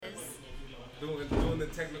doing the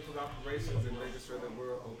technical operations and making sure that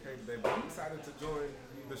we're okay today. But I'm excited to join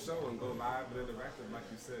the show and go live and interactive, like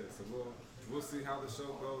you said. So we'll see how the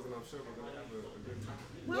show goes, and I'm sure we're going to have a good time.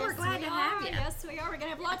 Well, we're glad to have you. Yes, we are. We're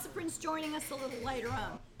going to have lots of friends joining us a little later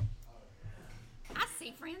on. I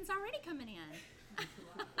see friends already coming in.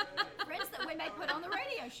 Friends that we may put on the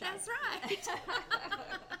radio show. That's right.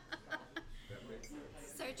 That makes sense.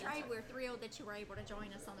 So, Trey, we're thrilled that you were able to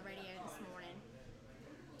join us on the radio this morning.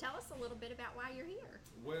 Tell us a little bit about why you're here.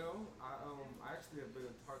 Well, I actually have been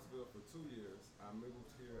in Hartsville for 2 years. I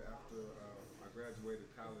moved here after I graduated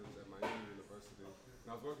college at Miami University. And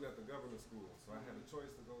I was working at the governor's school, so I had a choice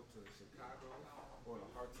to go to Chicago or to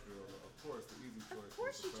Hartsville. Of course, the easy choice. Of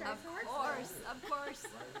course you chose Hartsville. Of course.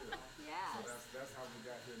 Right here. Yes. So that's how we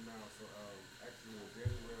got here now. So actually in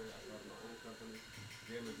January, I started my own company,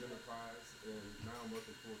 Gamers Enterprise, and now I'm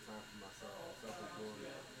working full time for myself. I'm self-employed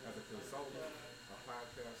as a consultant, a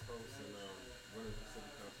podcast host, and running for city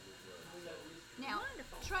council as well. Now,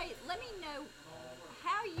 Wonderful. Trey, let me know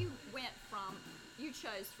how you went you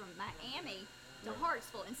chose from Miami to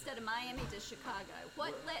Hartsville instead of Miami to Chicago.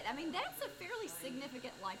 I mean, that's a fairly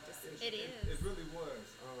significant life decision. It It is. really was.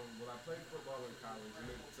 When I played football in college, and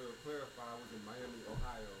to clarify, I was in Miami,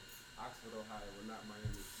 Ohio, Oxford, Ohio, and not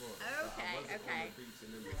Miami, Florida. Okay, I wasn't okay. on the beach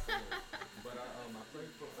and in the sun. But I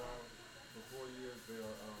played football for 4 years there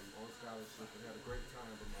on scholarship and had a great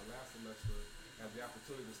time. But my last semester, I had the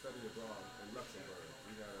opportunity to study abroad in Luxembourg.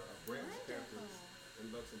 We got a branch campus in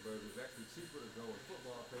Luxembourg. It was actually cheaper to go in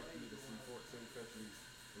football, paid for me to see 14 countries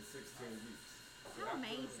in 16 weeks. So How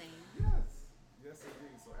amazing. Yes,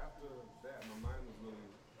 indeed. So after that, my mind was really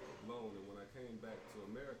blown, and when I came back to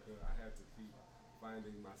America, I had to keep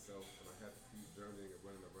finding myself, and I had to keep journeying and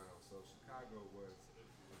running around. So Chicago was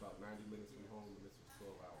about 90 minutes from home, and this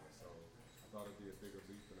was 12 hours. So I thought it'd be a bigger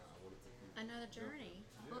leap, and I wanted to keep Another journey.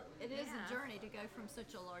 Well, it is Yeah. a journey to go from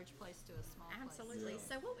such a large place to a small place. Absolutely. Yeah.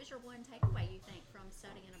 So, what was your one takeaway, you think, from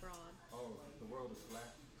studying abroad? Oh, the world is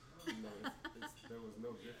flat. You know, there was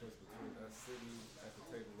no difference between us sitting at the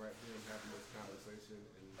table right here and having this conversation,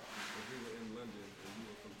 and if we were in London and you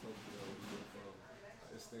were from Tokyo and you were from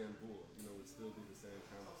Istanbul, you know, it'd still be the same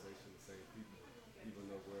conversation, the same people, even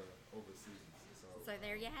though we're overseas. So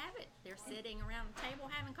there you have it. They're sitting around the table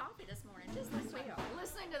having coffee this morning, just like we are.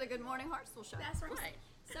 Listening to the Good Morning Hartsville show. That's right.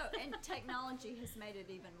 So, and technology has made it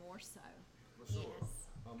even more so. For sure. Yes.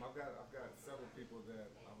 I've got several people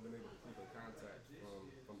that I've been able to keep in contact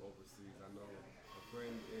from overseas. I know a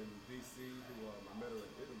friend in DC who I met her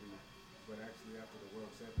in Italy, but actually after the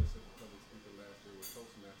World Championship of Public Speaking last year with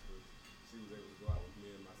Toastmasters, she was able to go out with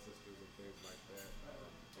me and my sisters and things like that.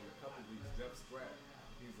 In a couple weeks, Jeff Spratt,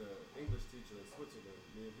 he's an English teacher in Switzerland.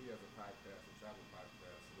 Me and he has a podcast, a travel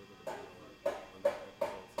podcast, so we're going to be on that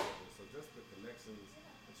episode together. So just the connections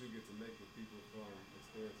that you get to make with people from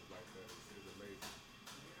experiences like that is amazing.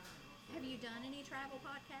 Have you done any travel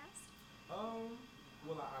podcasts?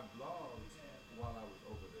 Well, I blogged while I was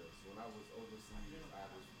over there. So when I was overseas, I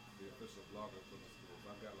was the official blogger for the school. So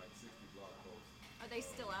I've got like 60 blog posts. Are they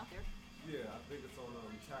still out there? Yeah, I think it's on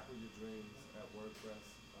Tackle Your Dreams at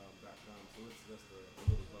WordPress.com. So it's just a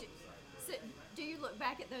little bubble site. So, do you look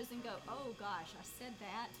back at those and go, "Oh gosh, I said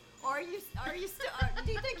that"? Or are you still?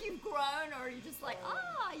 Do you think you've grown, or are you just like,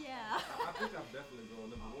 yeah? I think I've definitely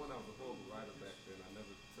grown. Number one, I was a horrible writer back then. I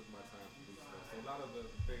never took my time to do stuff. So a lot of the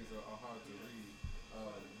things are hard to read.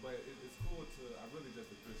 But it's cool I really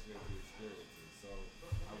just appreciate the experiences. So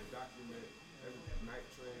I would document every night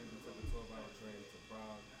train. We took a 12-hour train to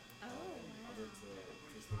Prague. I went to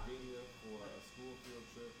Slovenia for a school field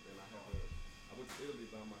trip, and I went to Italy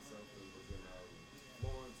by myself and was in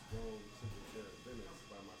Florence, Rome, Cinque Venice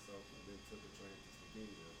by myself, and then took a train to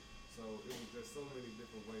Slovenia. So it was just so many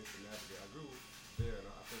different ways to navigate. I grew there, and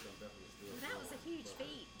I think I'm definitely still. That was a huge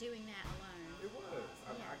feat, doing that alone. It was.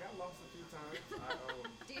 I got lost a few times.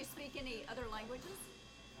 Do you speak any other languages?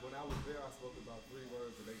 When I was there, I spoke about 3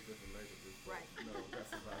 words in 8 different languages. Right. No, that's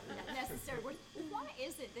about it. Not necessary words. Why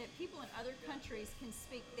is it that people in other countries can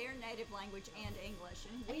speak their native language and English,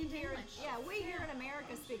 and we here in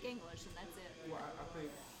America speak English, and that's it? Well, I think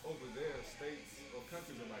over there, states or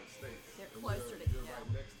countries are like states. They're And closer to You're yeah. right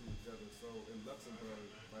next to each other. So in Luxembourg,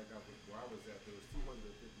 where I was at, there was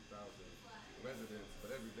 250,000 residents, but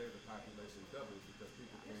every day the population doubles because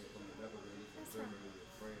people came from the Netherlands and Germany and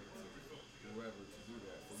France and wherever to do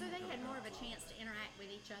that. So they had more of a chance to interact with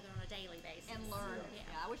each other on a daily basis. And learn. Yeah.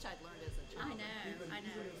 Yeah, I wish I'd learned as a child. I know. Even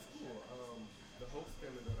in school, the host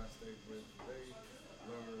family that I stayed with, they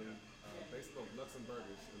learned, they spoke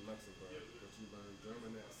Luxembourgish in Luxembourg, but you learn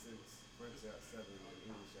German at 6, French at 7, and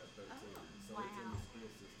English at 13. So it's in the school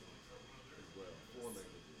system as well, 4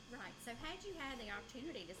 languages. Right. So So had you had the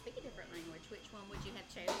opportunity to speak a different language, which one would you have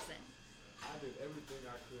chosen? I did everything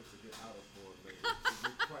I could to get out of foreign language.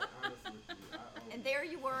 To be quite honest with you, And there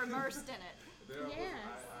you were immersed in it.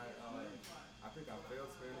 Yes. I think I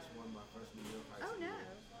failed Spanish my freshman year of high Oh, school. no.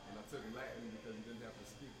 And I took Latin because you didn't have to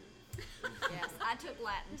speak it. Yes, I took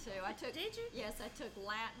Latin too. Did you? Yes, I took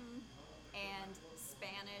Latin and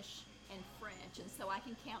Spanish and French, and so I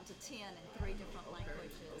can count to 10 in 3 different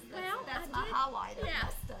languages. That's my highlight of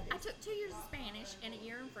my studies. I took 2 years of Spanish and a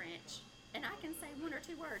year in French, and I can say 1 or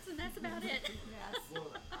 2 words, and that's about it. Yes.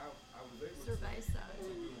 Well, I was able Cerveza. to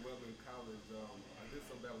do well in college. I did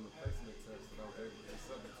so bad on the placement test that I was able to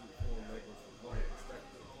substitute foreign language for global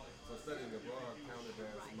perspective. So studying abroad counted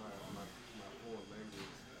as my foreign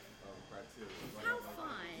language criteria. So How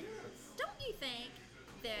fun. Don't you think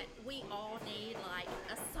that we all need like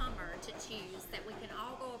a summer to choose that we can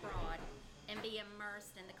all go abroad and be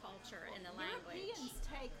immersed in the culture and the language? Europeans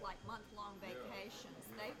take like month-long vacations.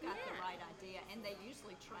 They've got the Yeah. right idea, and they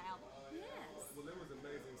usually travel. Yes. Well, it was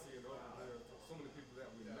amazing seeing over there so many people that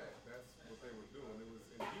we met. That's what they were doing. It was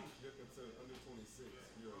in youth. You're considered under 26.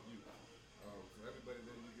 You're a youth. So everybody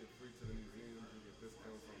there, you get free to the museums. You get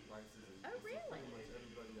discounts on prices. And Oh, so really? Pretty much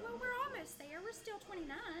everybody. I Well, know we're goes. almost there. We're still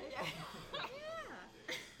 29. Yeah. Yeah.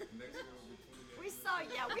 Next year will be 28. we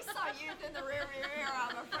saw youth in the rearview mirror,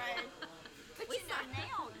 I'm afraid. But We you know, saw-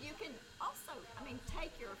 now you can also,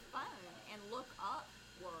 take your phone and look up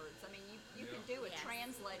words. I mean, you can do a Yes.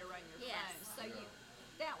 translator on your Yes. phone, so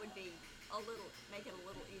that would be make it a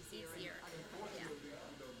little easier. Easier. In other Yeah.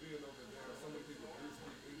 Fortunately, being over there, so many people do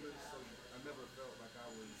speak English, so I never felt like I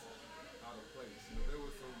was out of place. There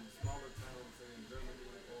were some smaller towns, say in Germany,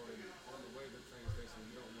 or on the way to the train station,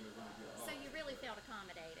 you don't want to really get lost. So you really felt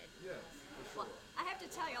accommodated. Yes, for Well, sure. I have to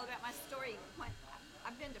tell you all about my story. When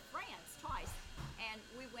I've been to France twice, and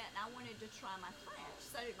we went, and I wanted to try my French.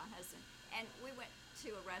 So did my husband. And we went to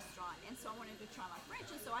a restaurant, and so I wanted to try my French.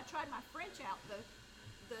 And so I tried my French out.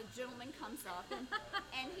 The gentleman comes up,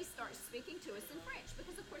 and he starts speaking to us in French,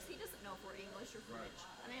 because of course he doesn't know if we're English or French.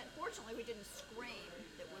 I mean, fortunately we didn't scream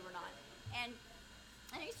that we were not. And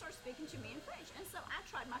he starts speaking to me in French. And so I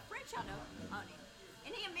tried my French out on him.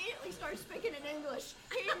 And he immediately started speaking in English.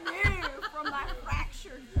 He knew from my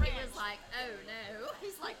fractured French. It was like, oh no.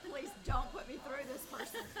 He's like, please don't put me through this,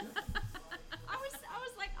 person. I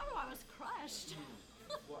was like, oh, I was crushed.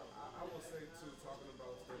 Well, I will say too, talking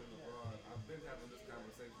about studying abroad, I've been having this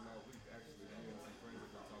conversation all week actually. Me and some friends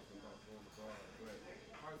have been talking about going abroad, but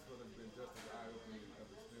Hartsville has been just as eye-opening of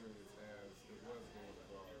experience as it was going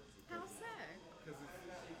abroad. How so? Because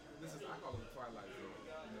this is, I call it the twilight zone.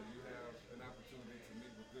 You have an opportunity to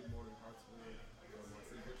meet with Good Morning Hartsville. I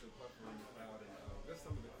see Richard Puffer in the crowd, and just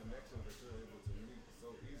some of the connections that you're able to meet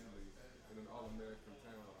so easily in an all-American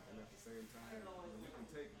town. And at the same time, you can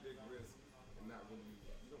take big risks and not really,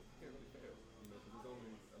 you can't really fail. Because there's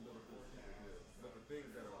only a little bit of people here. But the things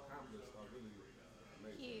that are accomplished are really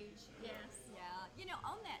amazing. Huge. Yes. Yeah.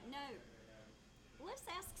 On that note, let's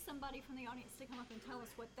ask somebody from the audience to come up and tell us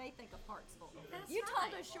what they think of Hartsville. That's You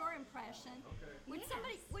told right. us your impression. Okay.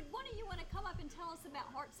 Would one of you want to come up and tell us about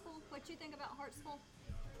Hartsville? What you think about Hartsville?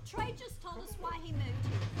 Trey just told us why he moved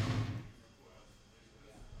here.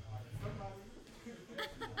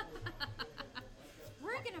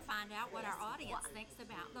 We're going to find out what our audience thinks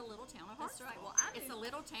about the little town of That's Hartsville. right. Well, it's a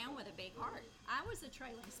little town with a big heart. I was a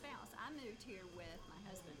trailing spouse. I moved here with my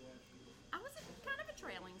husband. I was kind of a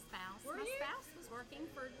trailing spouse. Were My you? spouse was working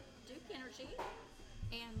for Duke Energy,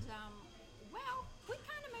 and we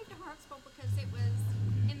kind of moved to Hartsville because it was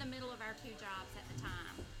in the middle of our 2 jobs at the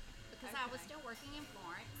time. Because I was Okay. still working in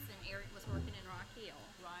Florence, and Eric was working in Rock Hill.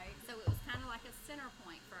 Right. So it was kind of like a center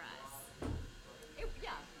point for us. It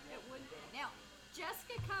would be. Now,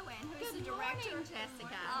 Jessica Cohen, who's Good the director morning,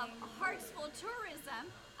 Jessica. of Hartsville Tourism,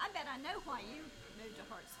 I bet I know why you moved to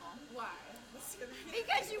Hartsville. Why?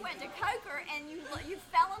 Because you went to Coker and you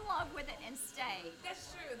fell in love with it and stayed.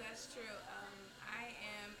 That's true. That's true. I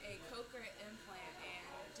am a Coker implant and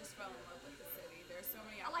just fell in love with the city. There's so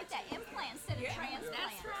many. I like that implant instead of Yeah. transplant.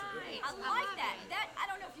 That's right. I I like love that. it. That I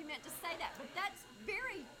don't know if you meant to say that, but that's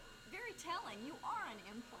very, very telling. You are an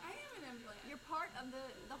implant. I am an implant. You're part of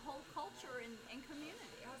the whole culture and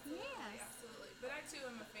community. Absolutely, Yes. absolutely. But I too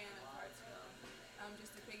am a fan of Hartsville.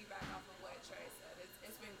 Just to piggyback off of what Trey said,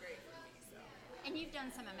 it's been great for me. So And you've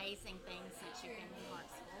done some amazing things since you've been in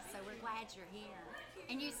Hartsville, so we're glad you're here.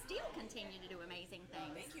 And you still continue to do amazing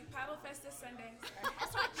things. thank you. Paddle Fest this Sunday.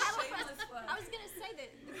 That's right. Paddle Shameless Fest. plug. I was going to say that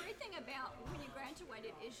the great thing about when you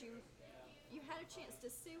graduated is you had a chance to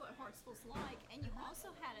see what Hartsville's like, and you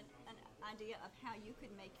also had an idea of how you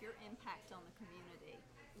could make your impact on the community.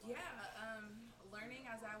 Yeah, learning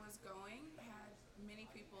as I was going, had many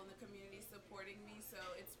people in the community supporting me, so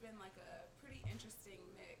it's been like a pretty interesting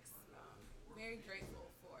mix. Very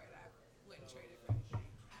grateful for it. I wouldn't trade it for anything.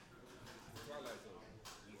 Twilight Zone.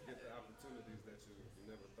 You get the opportunities that you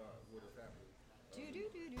never thought would have happened.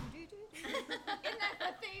 Isn't that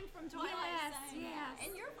the theme from Twilight Zone? Yes.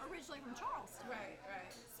 And you're originally from Charleston. Right.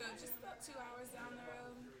 So just about 2 hours down the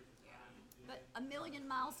road. Yeah. But a million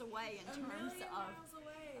miles away in A terms million of miles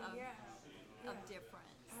away. of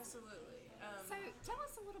difference. Absolutely. So tell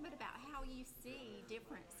us a little bit about how you see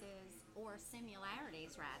differences or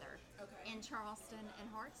similarities, rather, Okay. in Charleston and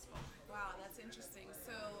Hartsville. Wow, that's interesting.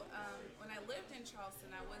 So when I lived in Charleston,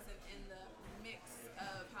 I wasn't in the mix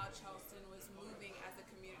of how Charleston was moving as a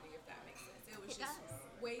community, if that makes sense. It was It just does.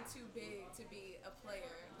 way too big to be a player.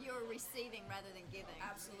 You're receiving rather than giving.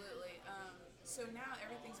 Absolutely. So now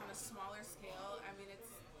everything's on a smaller scale. I mean,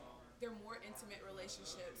 they're more intimate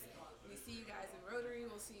relationships. We see you guys in Rotary,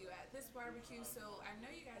 we'll see you at this barbecue, so I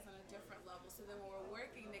know you guys on a different level. So then when we're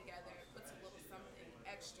working together, it puts a little something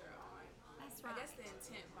extra on. That's I right. guess the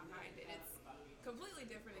intent behind it. It's completely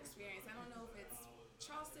different experience. I don't know if it's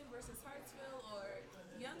Charleston versus Hartsville or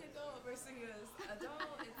young adult versus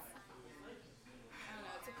adult. I don't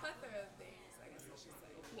know. It's a plethora of things, I guess I should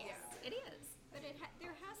say. Yes, Yeah. it is. But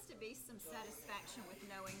there has to be some satisfaction with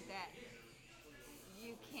knowing that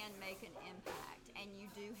you can make an impact and you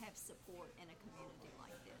do have support in a community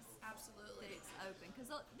like this. That Absolutely. it's open, because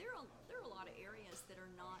there are a lot of areas that are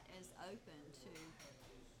not as open to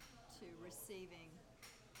receiving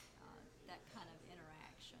that kind of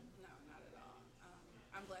interaction. No, not at all.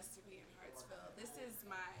 I'm blessed to be in Hartsville. This is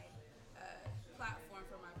my platform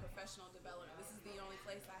for my professional development. This is the only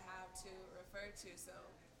place I have to refer to. So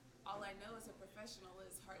all I know as a professional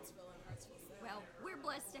is Hartsville and Hartsville Center. Well, we're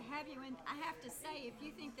blessed to have you, and I have to say, if you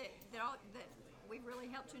think that we really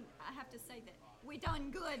helped you, I have to say that we done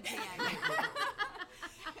good then.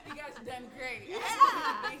 You guys have done great. Yeah,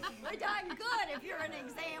 Thank you. we done good if you're an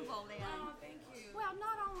example then. Oh, thank you. Well,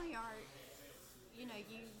 not only are you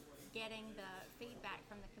getting the feedback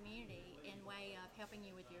from the community in way of helping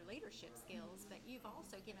you with your leadership skills, but you've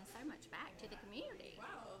also given so much back to the community.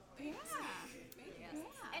 Wow. Thanks. Thank you. Yes.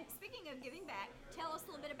 Yeah. And speaking of giving back, tell us a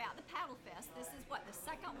little bit about the Paddle Fest. This is what, the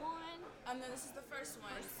second one? No, this is the first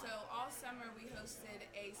one. So all summer we hosted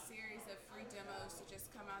a series of free demos to just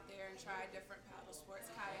come out there and try different paddle sports,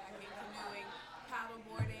 kayaking, canoeing, paddle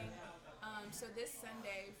boarding. So this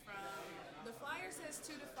Sunday the flyer says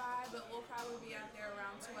 2 to 5, but we'll probably be out there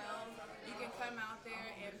around 12. You can come out there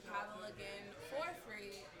and paddle again for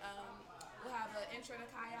free. We'll have an intro to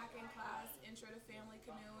kayaking class, intro to family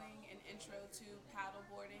canoeing, and intro to paddle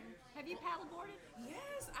boarding. Have you paddle boarded?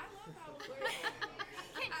 Yes, I love paddle boarding.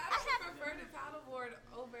 I actually prefer to paddleboard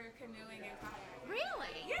over canoeing and kayaking.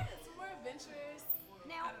 Really? Yeah, it's more adventurous.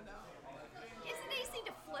 Now, I don't know. is it easy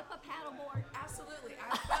to flip a paddleboard? Absolutely. I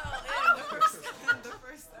fell in the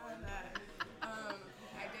first time that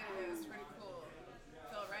I did it. It was pretty cool.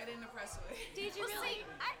 Fell right in the pressway. Did you Well, really?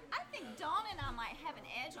 see, I think Dawn and I might have an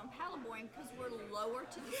edge on paddleboarding because we're lower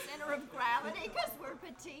to the center of gravity because we're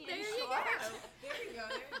petite and There you short. go. There you go.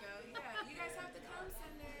 Yeah, you guys have to come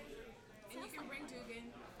Sunday, and you can bring Dugan.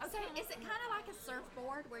 So is it kind of like a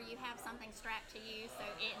surfboard where you have something strapped to you, so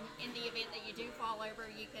in the event that you do fall over,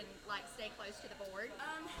 you can like stay close to the board?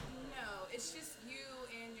 No, it's just you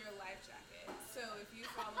and your life jacket. So if you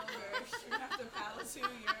fall over, you have to paddle to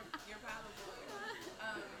your paddle board.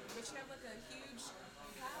 But you have like a huge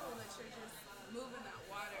paddle that you're just moving that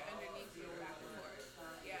water underneath you back and forth.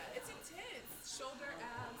 Yeah, it's intense. Shoulder,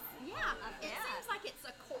 abs. Yeah, it Yeah. seems like it's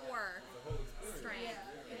a core strength.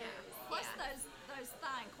 Yeah, it is. Plus Yeah. those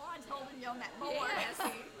thigh and quads holding you on that board. Yes.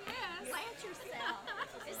 Yes. Plant yourself.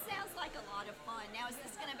 It sounds like a lot of fun. Now, is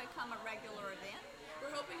this going to become a regular event?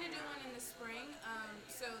 We're hoping to do one in the spring.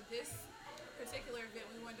 So this particular event,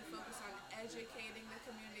 we wanted to focus on educating the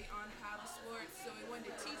community on paddle sports. So we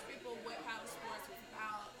wanted to teach people what paddle sports was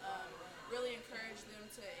about, really encourage them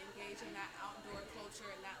to engage in that outdoor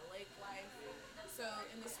culture and that lake life. So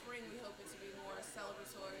in the spring, we hope it to be more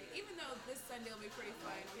celebratory. Even though this Sunday will be pretty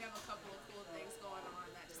fun, we have a couple of cool things going on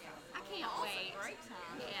that just kind of I can't Also, wait. great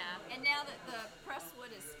time. Yeah. And now that the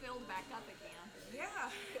Presswood is filled back up again, Yeah,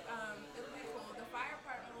 it'll be cool. The fire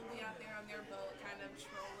department will be out there on their boat, kind of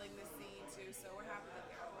trolling the scene too. So we're happy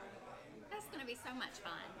that they're part of it. That's going to be so much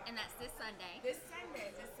fun, and that's this Sunday, This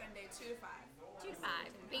Sunday, 2 to 5. 2 to 5.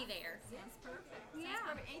 Be there. sounds perfect. Yeah.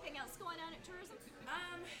 Sounds perfect. Anything else going on at tourism?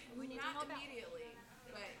 We need to Not know about- immediately.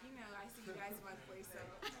 But I see you guys monthly, so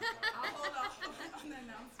I'll hold off on the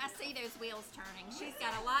announcement. I see those wheels turning. She's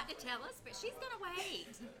got a lot to tell us, but she's gonna wait.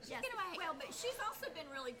 She's Yes. gonna wait. Well, but she's also been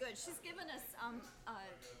really good. She's given us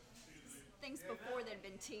things before that have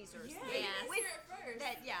been teasers. Yeah, Yes. you guys hear it first.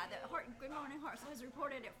 Good Morning Hartsville has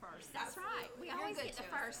reported it first. That's right. We You're always good get the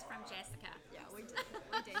to us. first from Jessica. Yeah, we do.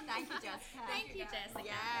 We do. Thank you, Jessica. Thank you, Jessica.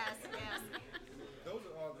 Yes, yes. Those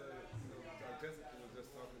are all the, like Jessica was just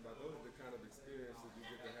talking about, those are the kind of experiences you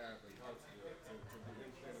get to have in Hartsville, to be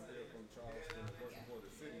independent here from Charleston and work for the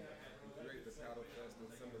city and create the Paddle Fest and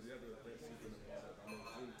some of the other events she's been a part of. I know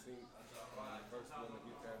Juneteenth, the first one that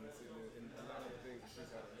we've had in the city, and a lot of the things that she's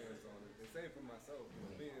had her hands on. And same for myself,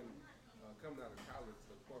 being coming out of college,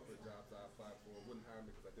 the corporate jobs I applied for wouldn't hire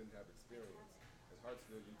me because I didn't have experience. At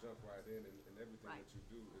Hartsville, you jump right in, and everything Right. that you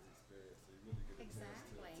do is experience. So you really get a chance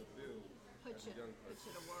to build Put as you a young to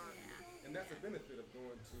person. work. Yeah. And that's a benefit of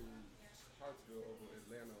going to Hartsville over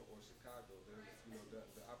Atlanta or Chicago. There's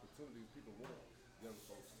the opportunities people want young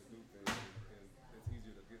folks to do things, and it's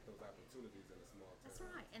easier to get those opportunities in a small town. That's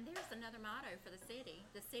right. And there's another motto for the city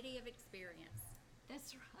of experience.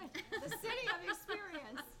 That's right. The city of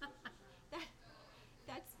experience.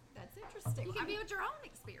 That's interesting. You can build your own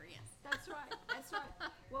experience. That's right. That's right.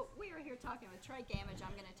 Well, we are here talking with Trey Gamage.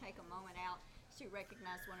 I'm going to take a moment out to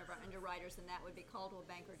recognize one of our underwriters, and that would be Caldwell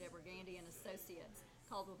Banker Deborah Gandy and Associates.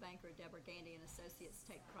 Caldwell Banker Deborah Gandy and Associates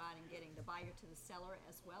take pride in getting the buyer to the seller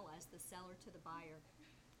as well as the seller to the buyer.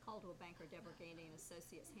 Caldwell Banker Deborah Gandy and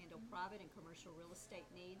Associates handle private and commercial real estate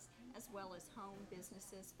needs as well as home,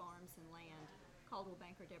 businesses, farms, and land. Caldwell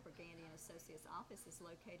Banker Deborah Gandy and Associates office is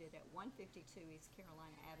located at 152 East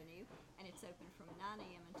Carolina Avenue, and it's open from 9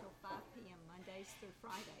 a.m. until 5 p.m. Mondays through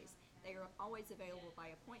Fridays. They are always available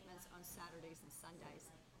by appointments on Saturdays and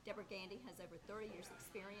Sundays. Deborah Gandy has over 30 years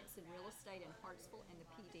experience in real estate in Hartsville and the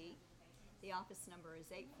PD. The office number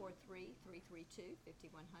is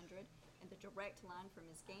 843-332-5100, and the direct line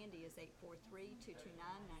from Ms. Gandy is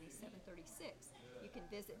 843-229-9736. You can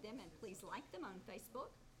visit them and please like them on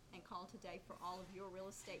Facebook. And call today for all of your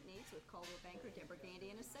real estate needs with Caldwell Banker, Deborah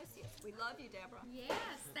Gandy and Associates. We love you, Deborah.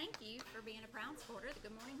 Yes, thank you for being a proud supporter of the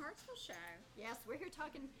Good Morning Hartsville show. Yes, we're here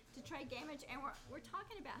talking to Trey Gamage, and we're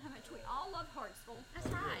talking about how much we all love Hartsville.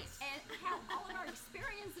 That's right. And how all of our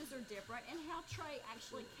experiences are different, and how Trey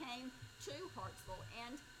actually came to Hartsville.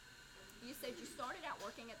 And you said you started out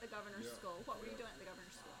working at the Governor's School. What were you doing at the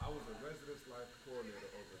Governor's School? I was a residence life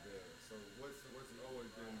coordinator over there. So what's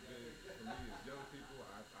always been big for me is young people.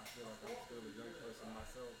 I feel like I'm still a young person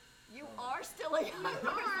myself. You are still a young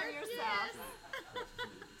person yourself.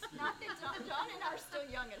 Excuse Not me. that John and I are still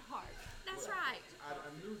young at heart. That's right. I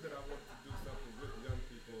knew that I wanted to do something with young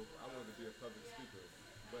people. I wanted to be a public speaker,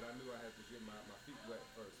 but I knew I had to get my feet wet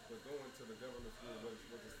first. But going to the governor's school was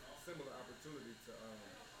a similar opportunity to,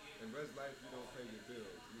 in res life, you don't pay your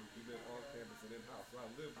bills. You live on campus and in-house. So I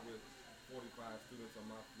lived with 45 students on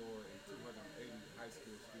my floor and 280 high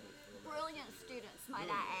school students. Brilliant students, might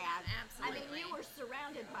I add. Absolutely. I mean, you were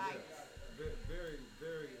surrounded by. Very,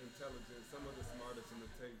 very intelligent. Some of the smartest in the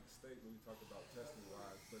state when you talk about testing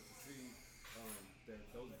wise. But to see that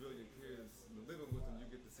those brilliant kids, living with them, you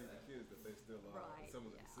get to see the kids that they still are, Right, and some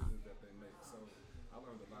of the yeah. decisions that they make. So I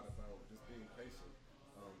learned a lot about just being patient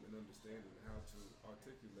and understanding how to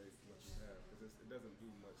articulate what you have, because it doesn't do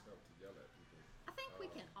much help to yell at people. I think we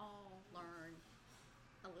can all learn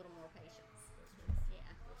a little more patience. That's true. Yeah.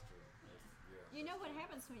 That's true. Yeah. You know what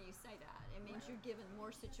happens when you say that? It means you're given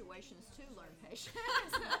more situations to learn patience.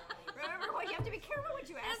 Remember, you have to be careful what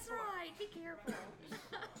you ask That's for. right. Be careful.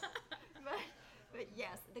 But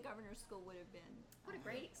yes, the governor's school would have been. What a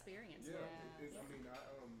great experience. Yeah, I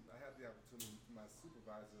had the opportunity. My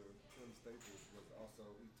supervisor, Tim Staples, was also,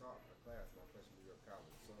 he taught a class my freshman year of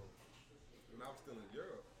college. So when I was still in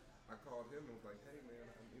Europe, I called him and was like, hey man,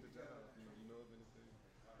 I need a job. You know of anything?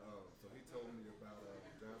 So he told me about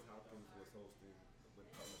Johns Hopkins was hosting, with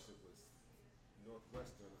partnership with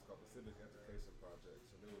Northwestern, it's called the Civic Education Project.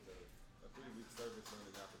 So there was a 3-week service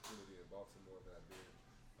learning opportunity in Baltimore that I did.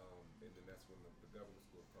 And then that's when the governor's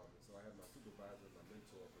school called me. So I had my supervisor and my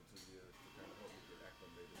mentor for 2 years to kind of help me get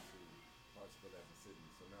acclimated to Hartsville as a city.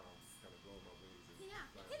 So now I'm kind of growing my wings. And Yeah.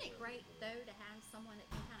 flying Isn't it wherever great, I'm going. though, to have someone that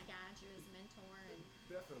can kind of guide you as a mentor? And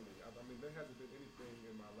Definitely. I mean, there hasn't been anything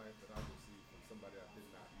in my life that I've received from somebody I did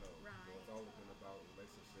not know. Right. So it's always been about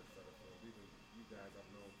relationships that are formed. Even you guys I've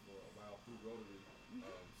known for a while through Rotary,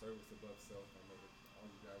 service above self. I know that all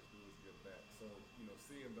you guys do is give back. So,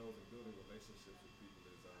 seeing those and building relationships with people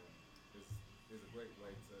is a great way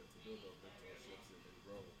to build those mentorships and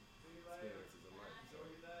grow experiences in life. So,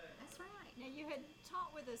 that's right. Now, you had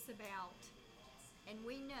taught with us about and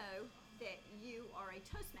we know that you are a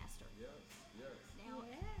Toastmaster. Yes, yes. Now,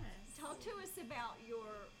 Yes. talk to us about your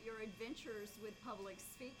adventures with public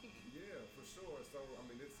speaking. Yeah, for sure. So, I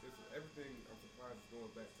mean, it's everything. I'm surprised it's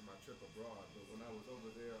going back to my trip abroad. But when I was over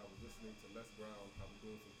there, I was listening to Les Brown. I was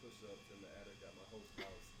doing some push-ups in the attic at my host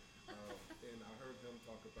house. And I heard him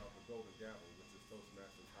talk about the Golden Gavel, which is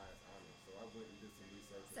Toastmasters' highest honor. So I went and did some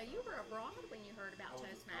research. So you were abroad when you heard about I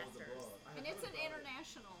was Toastmasters. abroad. I had And it's heard an about it.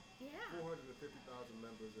 international. Yeah. 450,000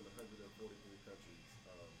 members in 143 countries.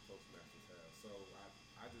 Toastmasters has. So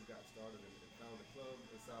I just got started and found a club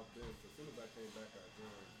in South Bend. So as soon as I came back, I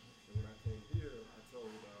joined. And when I came here, I told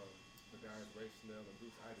the guys Ray Schnell and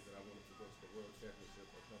Bruce Ida that I wanted to go to the World Championship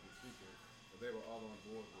of Public Speaking, and they were all on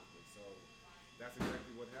board with me. So that's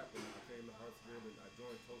exactly what happened. I came to Hartsville and I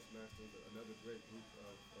joined Toastmasters, another great group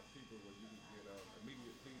of people where you can get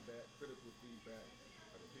immediate feedback, critical feedback,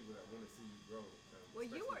 the people that want to see you grow. Well,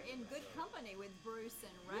 you were especially in good myself. company with Bruce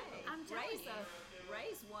and Ray. Yeah. I'm telling Ray's you.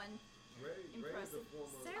 Ray's won. Ray is Impressive. a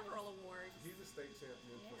former. Several awards. He's a state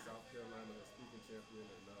champion for Yeah. South Carolina, a speaking champion,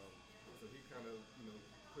 and so he kind of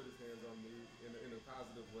put his hands on me in a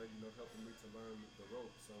positive way, helping me to learn the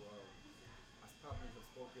ropes. So I probably have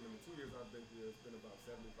spoken in the 2 years I've been here. It's been about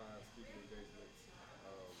 75 speaking engagements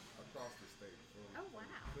across the state, from Oh, wow.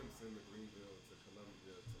 Clemson to Greenville to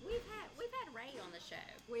Columbia. To We've had Ray on the show.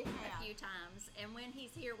 We a have. few times, and when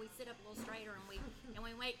he's here, we sit up a little straighter and we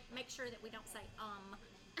make sure that we don't say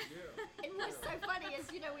Yeah. And what's so funny is,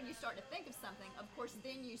 when you start to think of something, of course,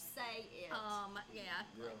 then you say it. Yeah.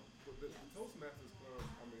 Yeah, but the Toastmasters Club,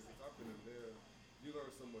 I mean, since I've been in there, you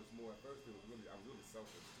learn so much more. At first, I was really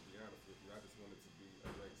selfish, to be honest with you. I just wanted to be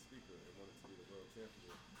a great speaker and wanted to be the world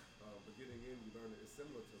champion. But getting in, you learn that it's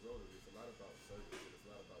similar to Rotary. It's a lot about service and it's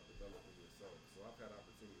a lot about developing yourself. So I've had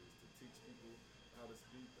opportunities to teach people how to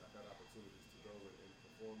speak. I've had opportunities to go and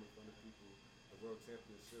perform in front of people. The World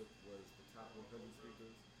Championship was the top 100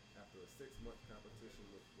 speakers after a 6-month competition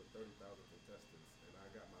with 30,000 contestants, and I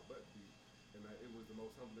got my butt beat, and it was the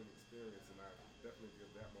most humbling experience, and I definitely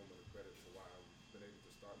give that moment of credit to why I've been able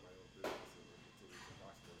to start my own business and continue to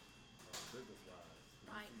prosper business-wise.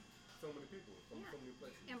 Right. So many people from so many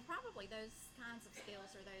places. And probably those kinds of skills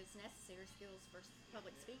or those necessary skills for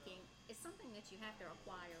public speaking is something that you have to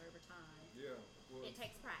acquire over time. Yeah, well, It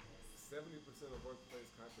takes practice. 70% of workplace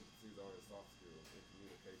competencies are in soft skills and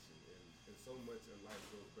communication, and so much in life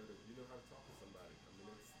goes better when you know how to talk to somebody. I mean,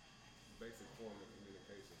 it's basic form of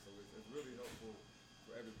communication, so it's really helpful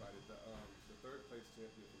for everybody. The third place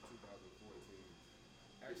champion from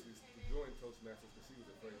 2014 actually joined Toastmasters because she was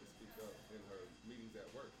afraid to speak up in her meetings at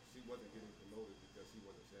work. She wasn't getting promoted because she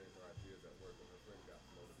wasn't sharing her ideas at work, and her friend got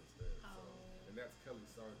promoted instead. So, and that's Kelly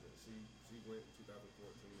Sargent. She went in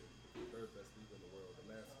 2014 and the third best speaker in the world, the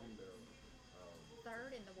last female.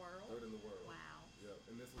 Third in the world? Third in the world. Wow. Yeah,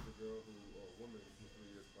 and this was a girl or a woman who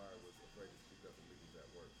 3 years prior was afraid to speak up in meetings at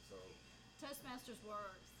work. So Toastmasters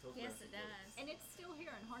works. Yes, Toastmasters it does. And it's still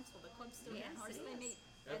here in Hartsville. The club's still here in Yes, Hartsville. it They is.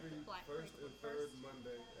 meet at every the Black first Creek. and third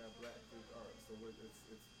Monday at Black Creek Art. So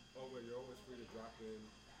it's always, you're always free to drop in.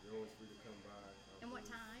 You're always free to come by. And what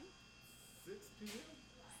time? 6 p.m.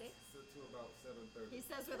 6? to about 7:30. He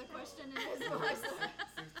says with a question in his voice.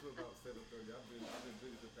 6 to about 7:30. I've been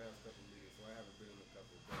busy the past couple meetings, so I haven't been in a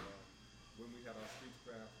couple. But when we had our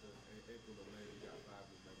speechcraft in April or May, we got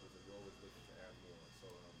 5 new members, and we're always looking to add more. So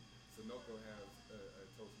Sunoco has a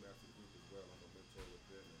Toastmasters group as well. I'm a mentor with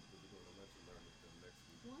them, and we'll be doing a lunch and learn with them next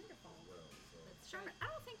week Wonderful. as well. So Sherman, I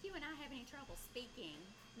don't think you and I have any trouble speaking.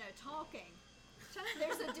 No, talking.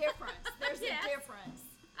 There's a difference. There's Yes. a difference.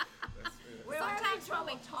 that's it. We don't have any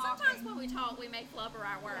trouble talking. Sometimes when we talk, we may flubber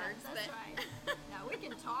our words. Yeah, that's but right. No, we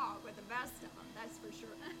can talk with the best of them, that's for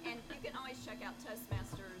sure. And you can always check out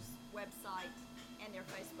Toastmasters' website and their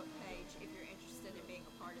Facebook page if you're interested in being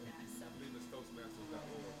a part of that. So I believe it's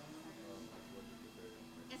Toastmasters.org. Is what you get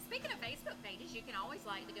there. And speaking of Facebook pages, you can always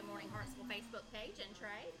like the Good Morning Hartsville Facebook page and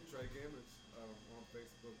Trey. Trey Gamage on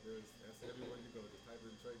Facebook. That's everywhere you go. Just type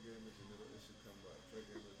in Trey Gamage and it should come up.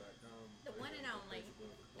 TreyGamage.com. The one and only.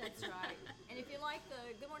 that's right. And if you like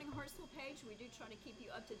the Good Morning Hartsville page, we do try to keep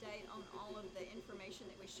you up to date on all of the information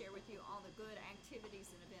that we share with you, all the good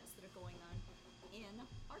activities and events that are going on in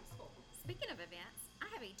Hartsville. Speaking of events, I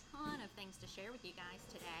have a ton of things to share with you guys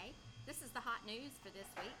today. This is the hot news for this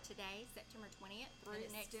week. Today, September 20th through And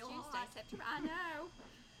it's next still Tuesday, hot. September. I know.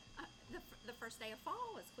 The first day of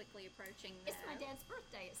fall is quickly approaching. It's my though. dad's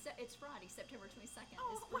birthday. It's Friday, September 22nd.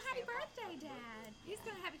 Oh, His well, first day happy of fall. birthday, Dad. He's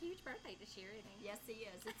going to have a huge birthday this year, isn't he? Yes, he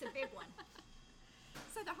is. It's a big one.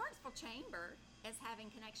 So the Hartsville Chamber is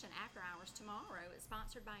having Connection After Hours tomorrow. It's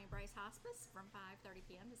sponsored by Embrace Hospice from 5:30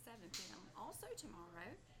 p.m. to 7 p.m. Also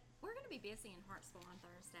tomorrow, we're going to be busy in Hartsville on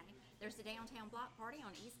Thursday. There's a downtown block party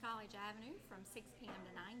on East College Avenue from 6 p.m.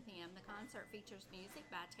 to 9 p.m. The concert features music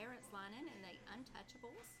by Terrence Lennon and the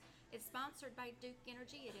Untouchables. It's sponsored by Duke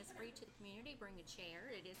Energy. It is free to the community. Bring a chair.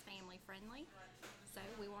 It is family friendly. So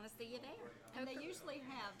we want to see you there. And they usually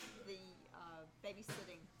have the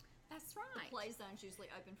babysitting. That's right. The play zone's usually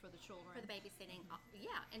open for the children. For the babysitting.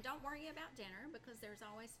 Yeah, and don't worry about dinner because there's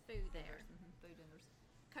always food there. Food dinners.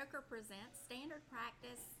 Coker presents Standard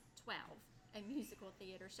Practice 12, a musical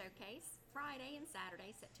theater showcase, Friday and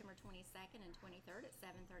Saturday, September 22nd and 23rd at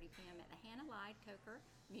 7:30 p.m. at the Hannah Lyde Coker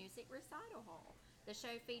Music Recital Hall. The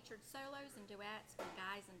show featured solos and duets from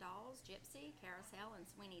Guys and Dolls, Gypsy, Carousel, and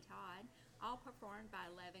Sweeney Todd, all performed by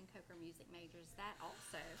 11 Coker music majors. That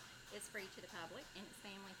also is free to the public, and it's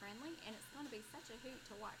family friendly, and it's going to be such a hoot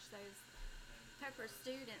to watch those Coker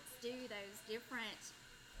students do those different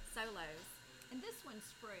solos. And this one's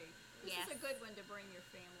free. This Yes. is a good one to bring your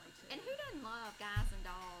family to. And who doesn't love Guys and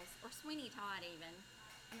Dolls, or Sweeney Todd even?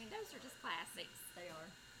 I mean, those are just classics. They are.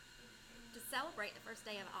 To celebrate the first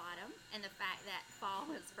day of autumn and the fact that fall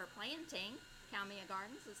is for planting, Calmia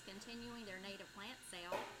Gardens is continuing their native plant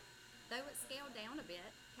sale. Though it's scaled down a bit,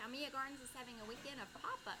 Calmia Gardens is having a weekend of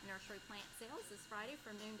pop-up nursery plant sales this Friday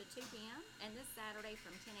from noon to 2 p.m. and this Saturday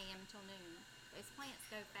from 10 a.m. till noon. Those plants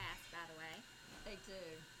go fast, by the way. They do.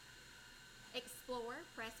 Explore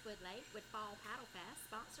Presswood Lake with Fall Paddle Fest,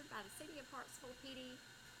 sponsored by the City of Hartsville PD.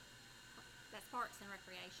 That's Parks and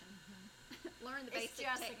Recreation. Learn the It's basic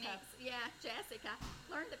Jessica. techniques. Yeah, Jessica.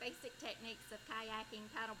 Learn the basic techniques of kayaking,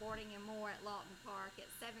 paddleboarding, and more at Lawton Park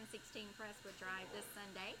at 716 Presswood Drive this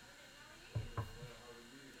Sunday.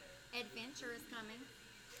 Adventure is coming.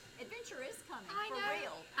 Adventure is coming. I for know.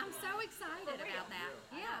 real. I'm so excited For real. about that.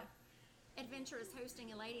 Yeah. Adventure is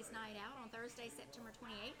hosting a ladies' night out on Thursday, September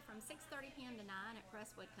 28th from 6:30 p.m. to 9 at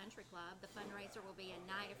Presswood Country Club. The fundraiser will be a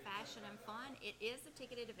night of fashion and fun. It is a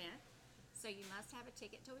ticketed event, so you must have a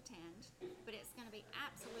ticket to attend, but it's going to be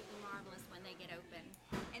absolutely marvelous when they get open.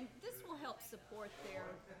 And this will help support their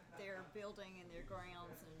building and their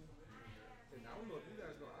grounds. And I don't know if you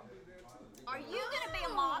guys know, I'll be there too. Are you going to be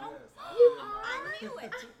a model? Yes, I knew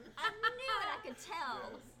it. I knew it. I could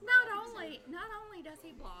tell. Not only does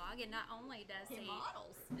he blog and not only does He he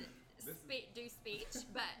models. do speech,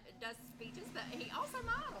 but does speeches, but he also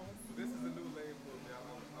models. This is a new lane for me.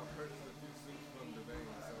 I've purchased a few suits from the vein,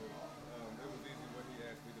 so it was easy when he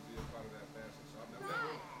asked me to be a part of that fashion show.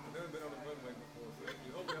 I've never been on the runway before, so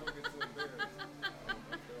hopefully I don't get too embarrassed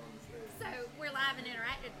up there on the stage. So we're live and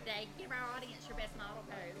interactive today. Give our audience your best model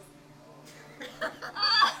pose.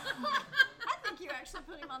 I think you actually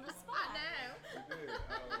put him on the spot. I know. You did.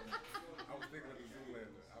 I was thinking of the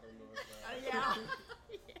Zoolander. I don't know if Oh, yeah.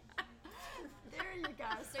 There you go.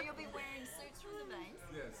 So you'll be wearing suits from the veins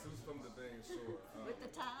Yeah, suits from the vein, sure. with the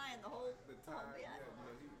tie and the whole. The whole tie, bit. yeah,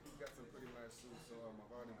 he's got some pretty nice suits, so I've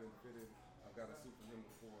already been fitted. I've got a suit from him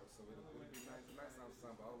before, so it'll be nice. A nice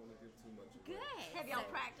ensemble. I don't want to give too much away. Good. Have y'all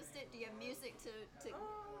So- practiced it? Do you have music to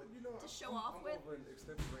to show I'm off with? over an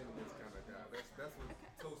extemporaneous kind of guy. That's what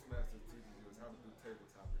Toastmasters teaches you, is how to do table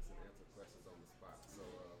topics and answer questions on the spot. So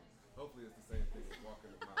hopefully it's the same thing as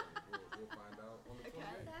walking the mountain. We'll find out on the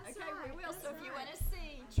 28th. That's Okay, right, we will. that's So if you right. want to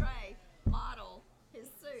see Trey model his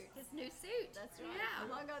suit, His new suit. that's right. Yeah.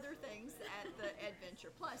 Among other things at the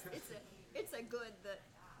Adventure. Plus, it's a good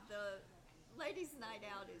the ladies' night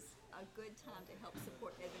out is a good time to help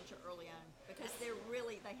support Adventure early on because they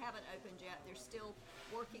haven't opened yet. They're still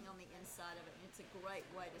working on the inside of it. And it's a great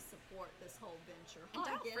way to support this whole venture. And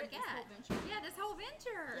I don't get it, this forget. whole venture. Yeah, this whole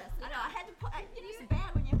venture. Yes, I know. I had to put. It's bad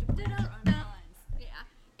when you have to put your own funds.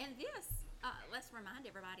 Yeah. And this, let's remind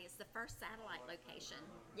everybody, it's the first satellite location.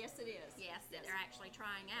 Yes, it is. Yes, that they're actually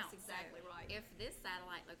trying out. That's exactly So right. If this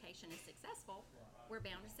satellite location is successful, we're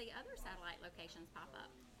bound to see other satellite locations pop up.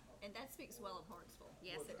 And that speaks well of Hartsville.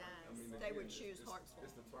 Yes, it I does. mean, They again, would choose it's, Hartsville.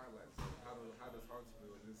 It's the twilight zone. How does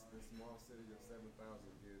Hartsville, this small city of 7,000,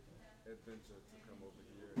 get Adventure to come over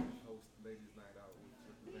here and host ladies' night out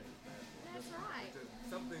with the vein fashion? That's right.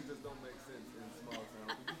 Some things just don't make sense in small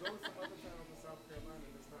towns. If you go to some other towns in South Carolina,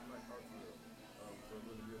 it's not like Hartsville. So it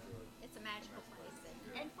really is It's a magical place.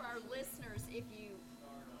 And for our listeners, if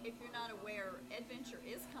you're not aware, Adventure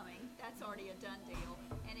is coming. That's already a done deal,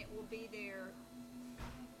 and it will be there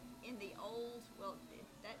in the old. Well,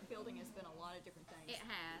 that building has been a lot of different things. It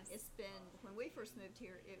has. It's been when we first moved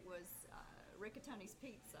here. It was Riccatoni's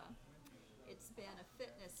Pizza. It's been a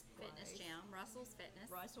fitness Fitness place, gym, Russell's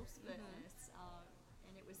Fitness. Russell's Fitness,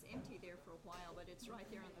 and it was empty there for a while, but it's right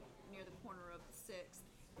there near the corner of 6th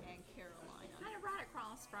and Carolina. Kind of right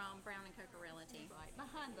across from Brown and Coker Realty. Right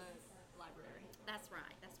behind the library. That's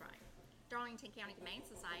right. That's right. Darlington County Humane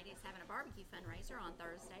Society is having a barbecue fundraiser on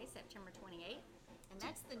Thursday, September 28th. And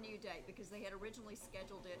that's the new date because they had originally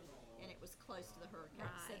scheduled it and it was close to the hurricane.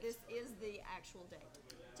 So Right. this is the actual date.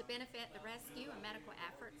 To benefit the rescue and medical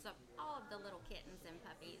efforts of all of the little kittens and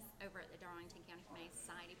puppies over at the Darlington County Humane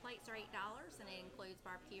Society. Plates are $8 and it includes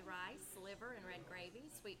barbecue rice, liver and red gravy,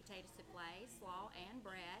 sweet potato souffle, slaw, and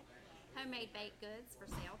bread. Homemade baked goods for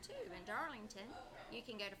sale too. In Darlington, you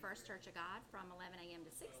can go to First Church of God from 11 a.m.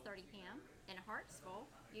 to 6:30 p.m. In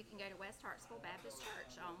Hartsville, you can go to West Hartsville Baptist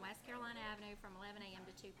Church on West Carolina Avenue from 11 a.m.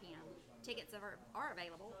 to 2 p.m. Tickets are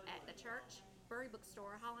available at the church, Bury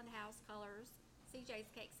Bookstore, Holland House, Colors,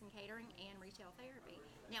 CJ's Cakes and Catering, and Retail Therapy.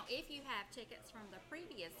 Now, if you have tickets from the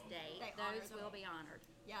previous date, They honor those them. will be honored.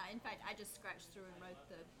 Yeah, in fact, I just scratched through and wrote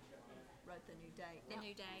the new date. The Now-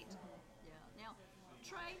 new date. Yeah. Now,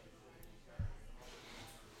 Trey,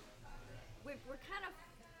 we're kind of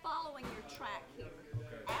following your track here.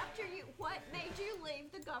 Okay. What made you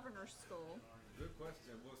leave the governor's school? Good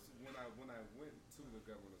question. Well, when I went to the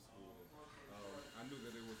governor's school, I knew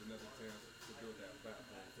that there was another chance to build that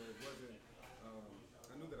platform. So it wasn't.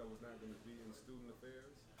 I knew that I was not going to be in student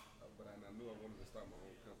affairs, but I knew I wanted to start my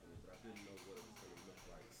own company, but I didn't know what it was going to look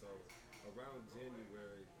like. So around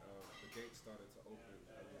January, the gates started to open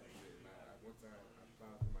a little bit, and once I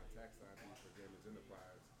applied for my tax ID for Damage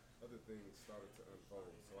Enterprise, other things started to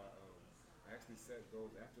unfold. So I actually set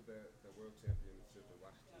goals after that World Championship in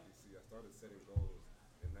Washington, D.C. I started setting goals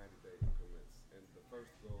in 90-day increments, and the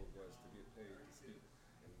first goal was to get paid to speak,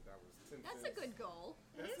 and that was 10 That's cents. a good goal.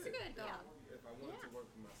 It is a good goal. Yeah. If I wanted to Yeah. work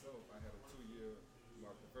for myself, I had a 2-year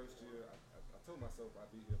mark. The first year, I told myself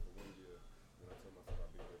I'd be here for 1 year, and I told myself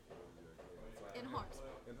I'd be here for 1 year again. So In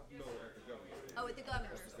Hartsville? No, at the governor's school. Oh, at the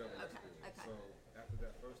governor's At the school. governor's Okay, school. okay. So after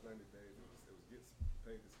that first 90 days, it was get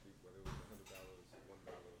paid to speak, whether it was $100, $1,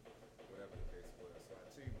 whatever the case was. So I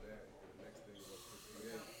achieved that, and the next thing was to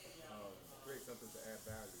create something to add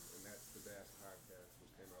value, and that's the Dash podcast,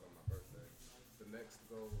 which came out on my birthday. The next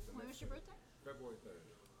goal. When was your birthday? February 3rd.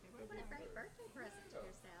 What a great birthday present to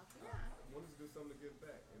yourself. I Yeah. wanted to do something to give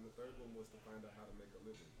back, and the third one was to find out how to make a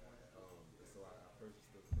living. And so I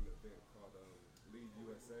purchased an event called Lead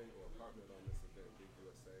USA, or partnered on this event, Lead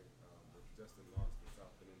USA, with Justin Larson,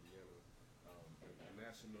 South Bend, Indiana, a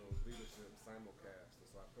national leadership simulcast. And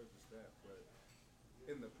so I purchased that, but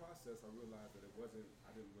in the process, I realized that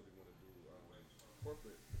I didn't really want to do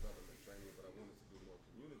corporate development training, but I wanted to do more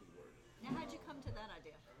community work. Now, how'd you come to that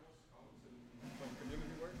idea? From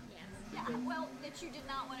community work? Yes. Yeah, well, that you did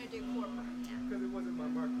not want to do corporate. Because it wasn't my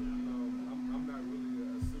market. I'm not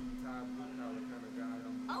really a suit and tie, blue collar kind of guy.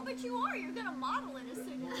 Oh, but you are. You're going to model in a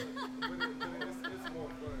suit. But it's more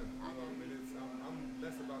fun. I'm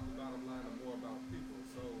less about the bottom line and more about people.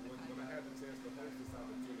 So when I had the chance to host this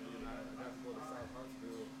opportunity and I got to go to South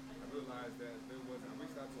Hartsville, I realized that I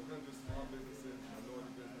reached out to 100 small businesses,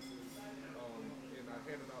 minority businesses, and I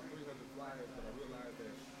handed out 300 flyers, but I realized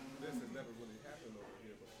that this has never really happened over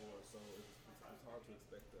here before, so it's hard to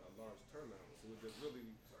expect a large turnout. So it just really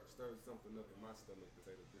stirred something up in my stomach to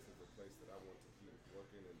say that this is a place that I want to keep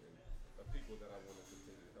working and the people that I want to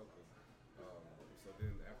continue helping. So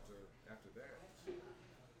then after that,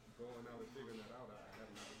 going out and figuring that out, I had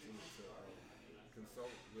an opportunity to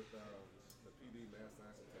consult with the PD Math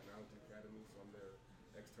Science and Technology Academy. So I'm their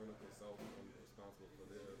external consultant. I'm responsible for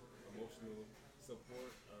their emotional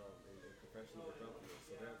support and professional development.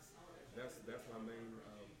 So that's my main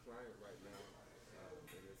client right now,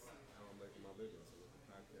 and it's how I'm making my living. So with the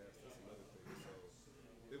podcast and some other things. So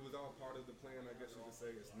it was all part of the plan, I guess you could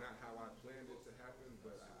say. It's not how I planned it to happen,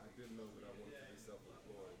 but I didn't know that I wanted to be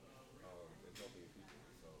self-employed and helping people.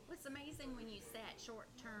 So What's amazing when you set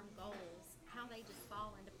short-term goals, how they just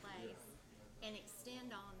fall into place and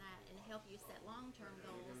extend on that and help you set long-term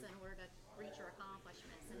goals in order to reach your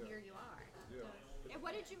accomplishments. And here you are. yeah, And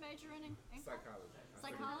what did you major in? psychology.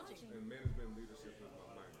 Psychology. And management and leadership was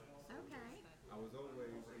my minor. Okay. I was always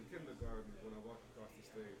in kindergarten when I walked across the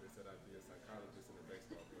stage. They said I'd be a psychologist and a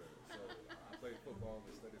baseball player. So I played football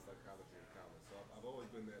and studied psychology in college. So I've always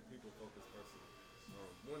been that people-focused person.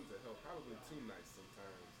 One to help, probably too nice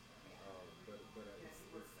sometimes. But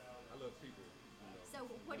I love people. You know. So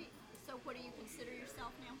what do you consider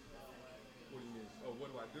yourself now? What do you mean? Oh,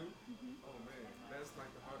 what do I do? Oh man, that's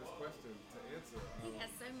like the hardest question to answer. He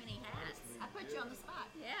has so many hats. I put you on the spot.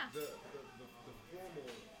 Yeah. The formal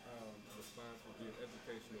response would be an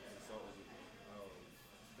educational consultant.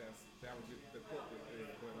 That would be the corporate thing.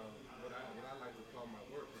 But what I like to call my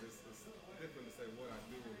work is it's different to say what I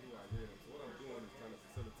do and who I am. So what I'm doing is trying to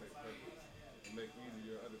facilitate purpose and make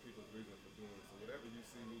easier other people's reason for doing it. So whatever you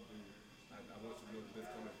see me do, I want you to know that it's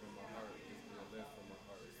coming from my heart. It's being led from my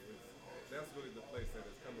heart. So that's really the place that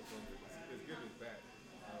it's coming from. Is giving back,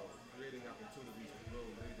 creating opportunities to grow,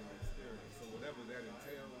 leading experience. So whatever that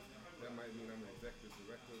entails, that might mean I'm an executive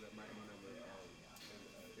director, that might mean I'm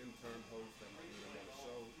an intern host, that might mean I'm on a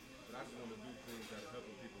show. But I just want to do things that are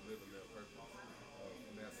helping people live in their purpose,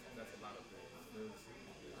 and that's a lot of things.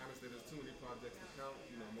 Honestly, there's too many projects to count.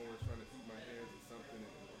 I'm always trying to keep my hands in something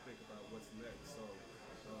and think about what's next. So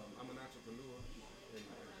I'm an entrepreneur and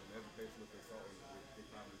an educational consultant. It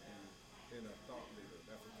probably be in a thought leader.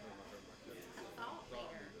 That's a term I heard my cousin say. Thought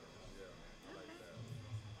leader. Yeah, I like that.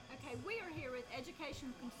 Okay, we are here with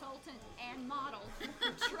education consultant and model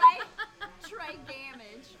Trey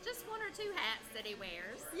Gamage. Just one or two hats that he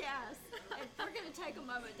wears. Yes, and we're going to take a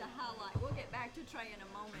moment to highlight. We'll get back to Trey in a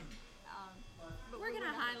moment. But We're going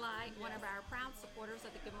to highlight one of our proud supporters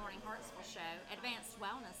of the Good Morning Hartsville show, Advanced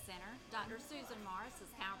Wellness Center. Dr. Susan Morris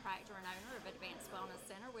is chiropractor and owner of Advanced Wellness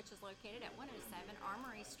Center, which is located at 107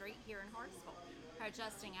 Armory Street here in Hartsville. Her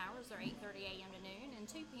adjusting hours are 8:30 a.m. to noon and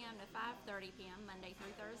 2 p.m. to 5:30 p.m. Monday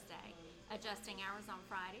through Thursday. Adjusting hours on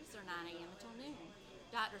Fridays are 9 a.m. until noon.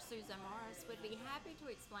 Dr. Susan Morris would be happy to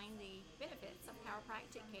explain the benefits of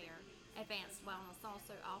chiropractic care. Advanced Wellness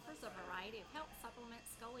also offers a variety of health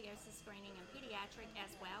supplements, scoliosis screening, and pediatric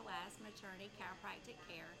as well as maternity chiropractic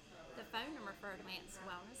care. The phone number for Advanced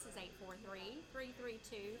Wellness is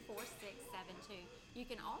 843-332-4672. You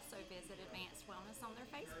can also visit Advanced Wellness on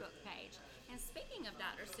their Facebook page. And speaking of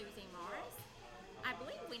Dr. Susie Morris, I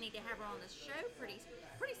believe we need to have her on the show pretty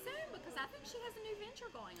soon because I think she has a new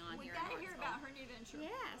venture going on We here. got to hear about her new venture.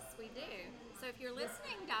 Yes, we do. So if you're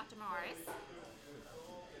listening, Dr. Morris,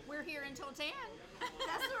 we're here until 10.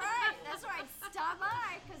 That's right. That's right. Stop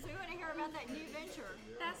by because we want to hear about that new venture.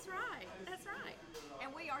 That's right. That's right.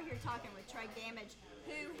 And we are here talking with Trey Gamage,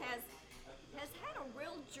 who has had a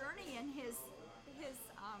real journey in his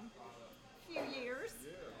few years.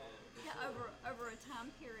 Yeah, over a time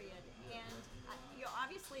period, and you're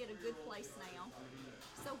obviously at a good place now.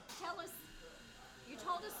 So tell us, you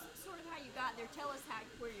told us sort of how you got there. Tell us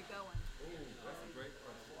where you're going. Ooh, that's a great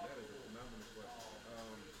question. That is a phenomenal question.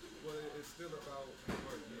 Well, it's still about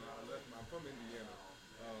work. I'm from Indiana,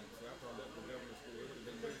 so after I left the governor's school, it would have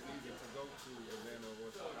been really easy to go to Atlanta or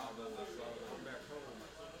Chicago or Charlotte or back home.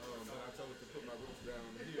 But I chose to put my roots down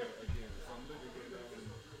here again. So I'm living in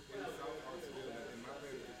South Hartsville, and my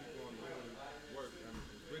plan is to keep on doing work. I'm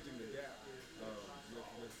bridging the gap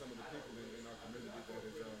with some of the people in our community that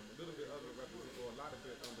is a little bit underrepresented, or a lot of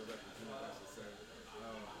bit underrepresented, I should say.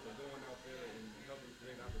 We're going out there and helping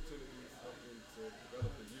create opportunities, helping to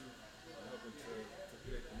develop the youth, helping to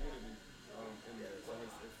create community in there. So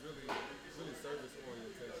it's really service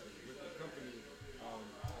orientation. With the company, I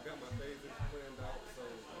got my phases planned out. So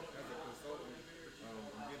as a consultant,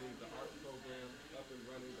 I'm getting the art program up and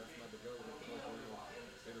running. That's my development program.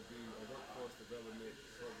 It'll be a workforce development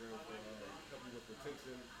program for help you with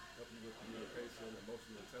retention, help you with communication,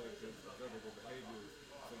 emotional intelligence, observable behaviors.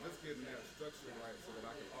 So just getting that structure right so that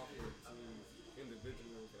I can offer it to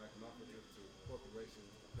individuals, that I can offer it to corporations,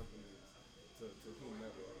 to companies, to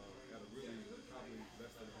whomever, at a really probably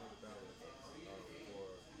less than $100 for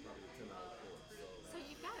probably a 10-hour course. So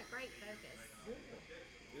you've got a great focus.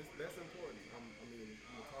 That's important. I mean,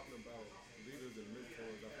 we're talking about leaders and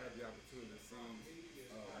mentors. I've had the opportunity to see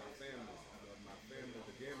my family.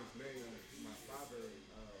 The Gamage name, my father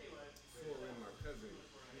swore in my cousin,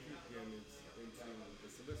 Keith Gamage, into the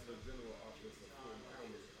Solicitor General Office of Fulton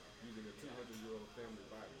County using a 200-year-old family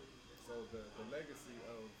Bible. So the legacy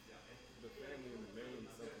of the family and the name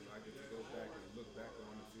is something I get to go back and look back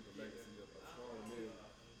on and see the legacy of strong men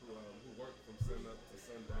who work from sun up to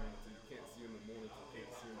sundown until you can't see in the morning till you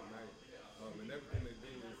can't see in the night. And everything they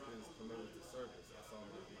do is promoted to service. I saw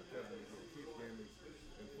my cousin Keith Gamage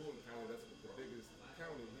in Fulton County. That's the biggest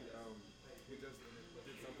county. He just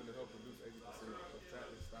did something to help reduce 80% of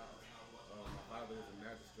traffic stops. My father is a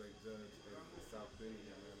magistrate judge in South Bend,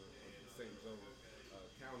 Indiana, in St. Joe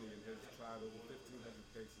County, and has tried over 1,500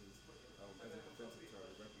 cases as a defense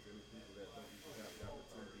attorney, representing people that don't usually have the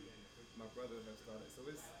opportunity. My brother has started. So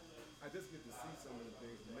I just get to see some of the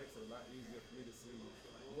things. It makes it a lot easier for me to see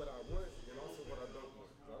what I want and also what I don't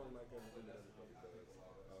want. I don't like everything that everybody does.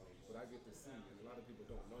 But I get to see, and a lot of people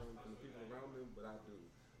don't learn from the people around them, but I do.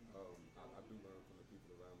 I do learn from the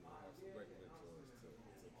people around me. I have some great mentors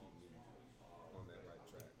to keep me on that right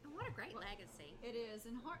track. And what a great legacy. It is,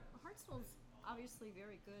 and Hartsville's obviously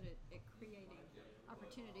very good at creating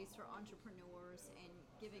opportunities for entrepreneurs and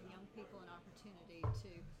giving young people an opportunity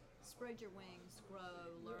to spread your wings,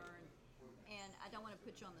 grow, learn. And I don't want to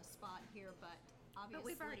put you on the spot here, but obviously... But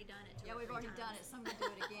we've already done it two Yeah, or we've three already times. done it, so I'm going to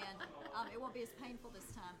do it again. It won't be as painful this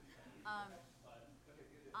time.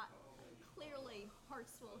 clearly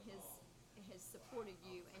Hartsville has supported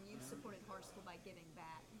you, and you've supported Hartsville by giving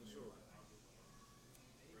back. For sure.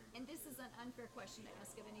 And this is an unfair question to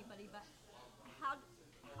ask of anybody, but how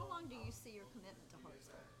long do you see your commitment to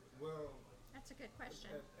Hartsville? Well, That's a good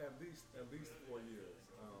question. at least 4 years.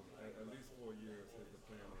 At least 4 years is the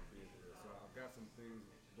plan on being here. So I've got some things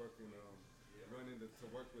working, running to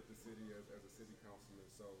work with the city as a city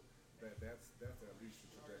councilman. So that's at least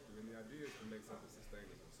the trajectory. And the idea is to make something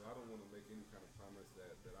sustainable. So I don't want to make any kind of promise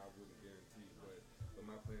that I wouldn't guarantee, but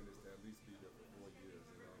my plan is to at least be there for 4 years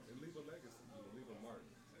and leave a legacy, leave a mark.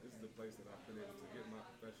 This is the place that I've been able to get my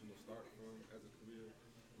professional start from as a career.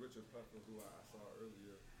 Richard Puffer, who I saw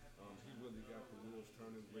earlier, he really got the wheels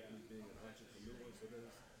turning with me being an entrepreneur. So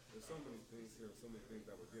there's so many things here, so many things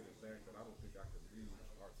that we're getting back that I don't think I could leave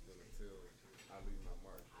Hartsville until I leave my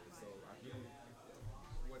mark. And so I do.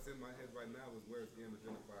 What's in my head right now is where's the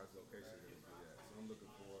identified location going to be at. So I'm looking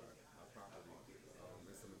for a property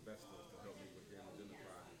and some investors to help me with the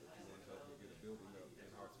identified. If you want to help me get a building up in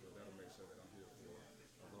Hartsville, that'll make sure that I'm here for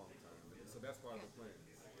a long time. And so that's part of the plan.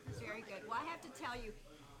 Very good. Well, I have to tell you,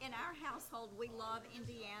 in our household, we love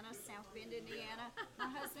Indiana, South Bend, Indiana. My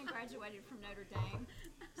husband graduated from Notre Dame,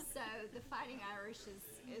 so the Fighting Irish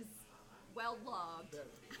is well loved.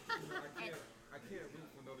 I can't root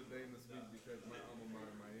for Notre Dame this week because my alma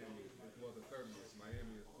mater, Miami, the 30th,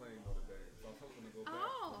 Miami is playing Notre Dame. So I was hoping to go back.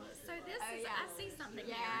 So this is, yeah. I see something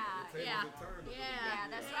Yeah. here. The tables are turned. Yeah,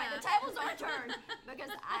 that's right. The tables are turned because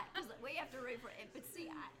we have to root for it. But see,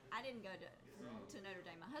 I didn't go to Notre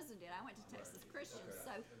Dame. My husband did. I went to Texas Christian. Okay.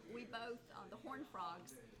 So we both, the Horned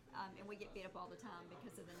Frogs, and we get beat up all the time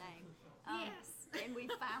because of the name. Yes. And we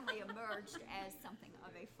finally emerged as something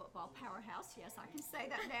of a football powerhouse. Yes, I can say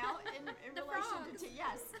that now in The relation Frogs. to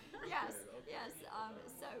yes.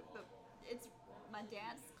 So, but it's my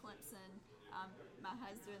dad's Clemson. My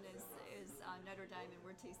husband is Notre Dame, and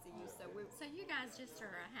we're TCU. So we. So you guys just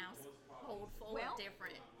are a household full Well, of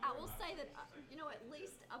different. I will say that at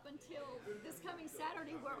least up until this coming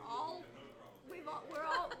Saturday, we're all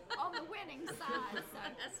on the winning side. So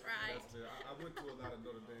That's right. That's fair. I went to a lot of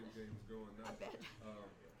Notre Dame games growing up. I bet.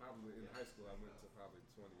 Probably in high school, I went to probably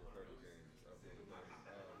 20 or 30 games of Notre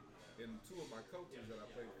Dame. And two of my coaches that I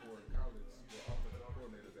played for in college were offensive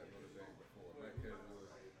coordinators at Notre Dame before. Matt Kenwood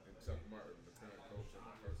and Chuck Martin, the current coach and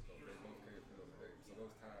the first coach, they both came from Notre Dame. So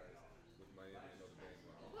those ties with Miami and Notre Dame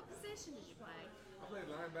were all. What position did you play? I played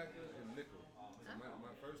linebacker and nickel. So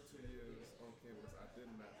my first 2 years on campus, I did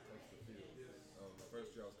not touch the field. My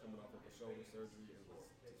first year, I was coming off of a shoulder surgery and was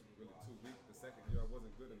just really too weak. The second year, I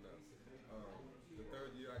wasn't good enough. The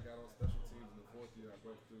third year, I got on special teams, and the fourth year, I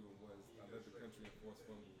broke through and I led the country in forced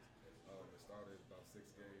fumbles. I started about 6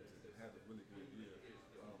 games and had a really good year.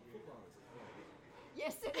 Football is fun.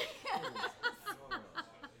 yes, it is.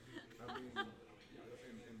 I mean,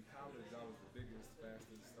 in college, I was the biggest,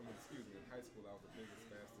 fastest. In high school, I was the biggest,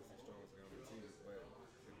 fastest, and strongest guy on the team. But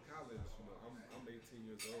in college, I'm 18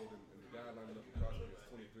 years old, and the guy lining up across me is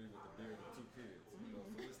 23 with a beard and 2 kids. So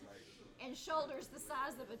it's like. And shoulders the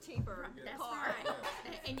size of a T-bird That's car. right.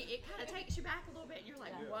 And it kind of takes you back a little bit, and you're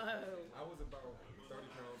like, Yeah. whoa. I was about 30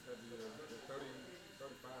 pounds heavier,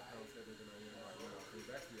 35 pounds heavier than I am right now. It was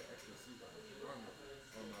actually an extra suit armor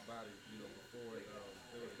on my body, before.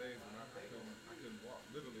 There was days when I couldn't walk,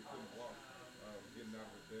 literally couldn't walk, getting out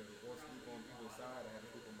of the bed or sleep on either side. I had to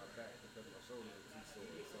sleep on my back because my shoulders were too sore.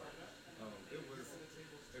 So it was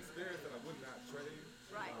an experience that I would not trade.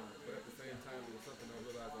 Right. But at the same time, it was something I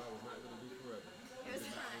realized that I was not going to do forever. It was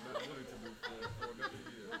Not willing to do for another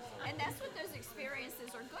year. So. And that's what those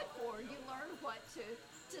experiences are good for. You learn what to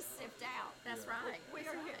sift out. That's right. We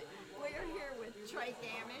are here with Trey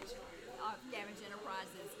Gamage, Gamage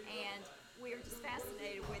Enterprises, and we are just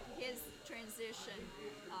fascinated with his transition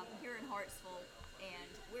here in Hartsville. And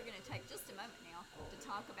we're going to take just a moment now to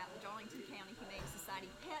talk about the Darlington County Humane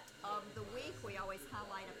Society Pet of the Week. We always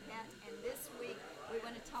highlight a pet, and this week we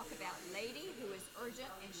want to talk about Lady, who is urgent,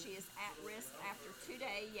 and she is at risk after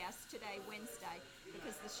today, Wednesday,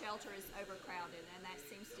 because the shelter is overcrowded, and that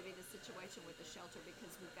seems to be the situation with the shelter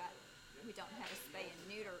because we don't have a spay and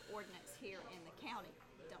neuter ordinance here in the county.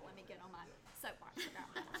 Don't let me get on my soapbox about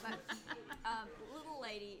that. But little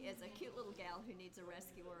lady is a cute little gal who needs a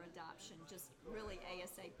rescue or adoption, just really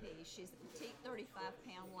ASAP. She's a petite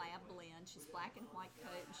 35-pound lab blend. She's black and white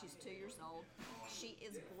coat, and she's 2 years old. She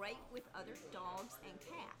is great with other dogs and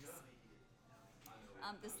cats.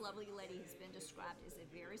 This lovely lady has been described as a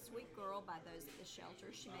very sweet girl by those at the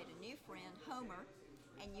shelter. She made a new friend, Homer,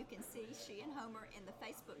 and you can see she and Homer in the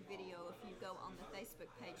Facebook video if you go on the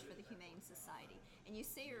Facebook page for the Humane Society. And you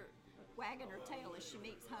see her wagging her tail as she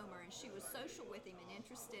meets Homer, and she was social with him and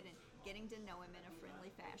interested in getting to know him in a friendly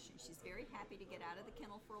fashion. She's very happy to get out of the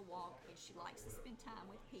kennel for a walk, and she likes to spend time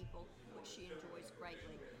with people, which she enjoys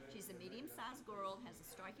greatly. She's a medium-sized girl, has a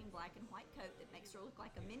striking black and white coat that makes her look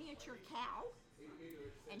like a miniature cow,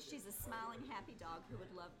 and she's a smiling, happy dog who would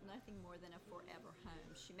love nothing more than a forever home.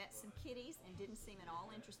 She met some kitties and didn't seem at all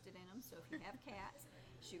interested in them, so if you have cats,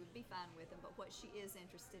 she would be fine with them, but what she is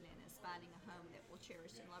interested in is finding a home that will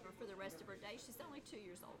cherish and love her for the rest of her days. She's only 2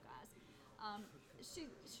 years old, guys.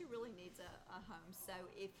 She really needs a home. So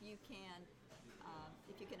if you can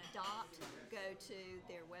adopt, go to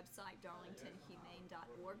their website,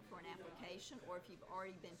 darlingtonhumane.org, for an application, or if you've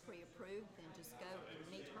already been pre-approved, then just go and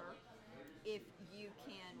meet her. If you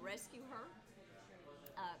can rescue her,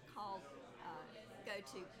 go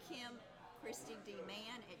to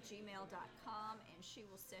KimChristyDman@gmail.com, and she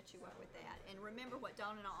will set you up with that. And remember what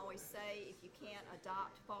Dawn and I always say: if you can't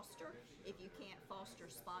adopt, foster. If you can't foster,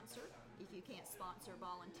 sponsor. If you can't sponsor,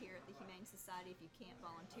 volunteer at the Humane Society. If you can't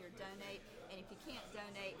volunteer, donate. And if you can't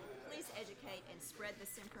donate, please educate and spread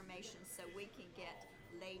this information so we can get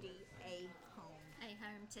Lady a home. A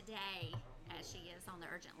home today, as she is on the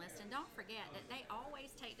urgent list. And don't forget that they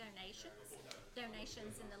always take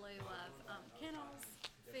donations in the lieu of kennels,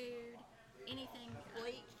 food, anything.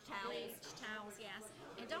 Bleach towels, yes.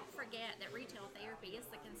 And don't forget that Retail Therapy is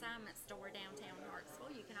the consignment store downtown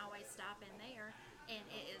Hartsville. You can always stop in there, and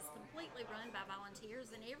it is completely run by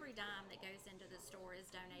volunteers, and every dime that goes into the store is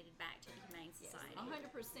donated back to the Humane Society.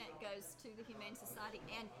 100% goes to the Humane Society,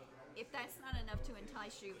 and if that's not enough to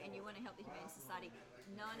entice you and you want to help the Humane Society,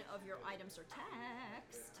 none of your items are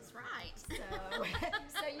taxed. That's right.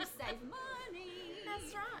 So you save money.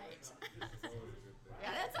 That's right.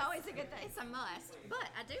 Yeah, that's always a good thing. It's a must. But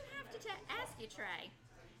I do have to ask you, Trey.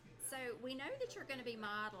 So we know that you're going to be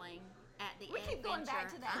modeling at the We keep going back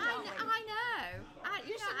to that, I don't we? know.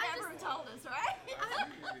 You should never have told us, right?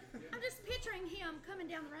 I'm just picturing him coming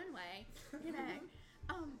down the runway, you know.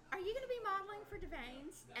 Are you going to be modeling for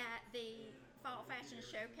Devane's at the Fall Fashion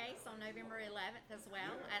Showcase on November 11th as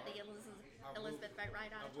well at the Elizabeth Boatwright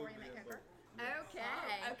Auditorium at Coker?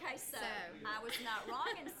 Okay. So I was not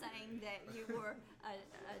wrong in saying that you were a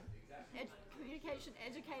communication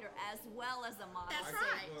educator as well as a model. That's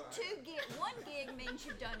right. One gig means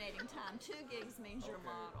you're donating time. 2 gigs means you're a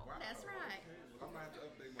model. Wow. That's right. I'm gonna have to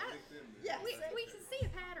update my LinkedIn. Yeah. We can see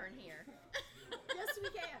a pattern here. Yes,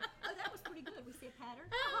 we can. Oh, that was pretty good. We see a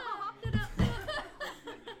pattern.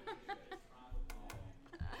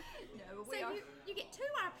 No, but So you get 2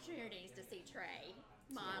 opportunities to see Trey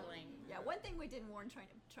modeling. Yeah, one thing we didn't warn Trey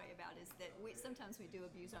about is that sometimes we do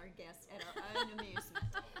abuse our guests at our own amusement.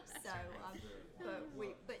 So,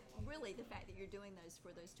 but really, the fact that you're doing those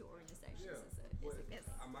for those 2 organizations is a good.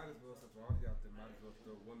 I might as well, since we're already out there, might as well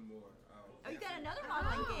throw one more. You got another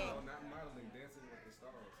modeling gig. No, not modeling, Dancing with the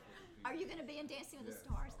Stars. Are you going to be in Dancing with the Yeah.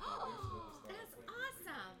 Stars? Oh, that's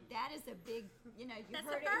awesome. That is a big, you That's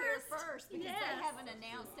heard the it here first. first because Yes. they haven't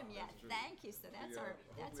announced them yet. That's true. Thank you. So that's our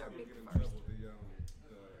Hopefully I don't big get in first. trouble.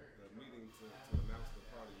 The meeting to announce the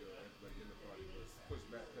party or everybody in the party was pushed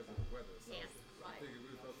back because of the weather. So Yes. I think we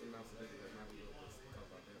were supposed to announce it that might as well just talk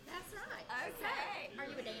about that. That's right. Okay. So, are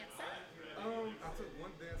you a dancer? I took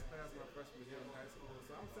one dance class my freshman year in high school,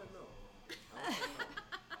 so I'm saying no.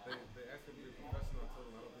 They asked me to be a professional. I told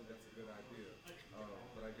them I don't think that's a good idea.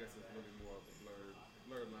 But I guess it's really more of a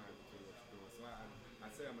blurred line between what you're doing. So I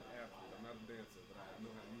say I'm an athlete. I'm not a dancer, but I know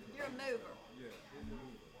how to use it. You're a mover. Yeah, I'm a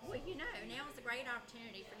mover. Well, now is a great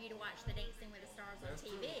opportunity for you to watch the Dancing with the Stars on That's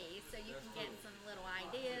TV, so you That's can get true. some little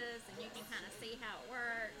ideas and you can kind of see how it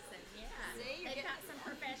works. And See, you're they've got some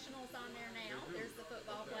professionals on there now. There's the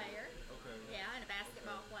football player, Okay. and a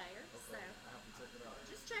basketball player. So I have to check it out.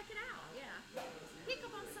 just check it out. Yeah, pick up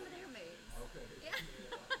on some of their moves. Okay. Yeah.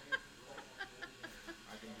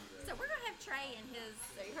 I can do that. So we're gonna have Trey and his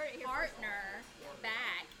So you heard it here first. partner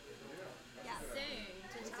back Yeah. soon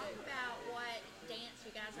to talk about what dance you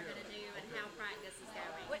guys are gonna do and how practice is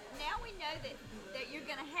going. But now we know that you're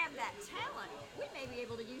going to have that talent. We may be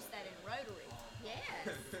able to use that in Rotary.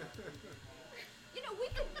 Yes.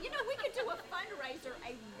 We could do a fundraiser,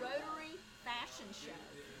 a Rotary fashion show.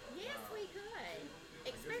 Yes, we could.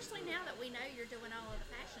 Especially now that we know you're doing all of the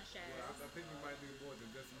fashion I shows. think you might need more than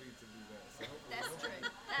just me to do that. So hopefully, That's true.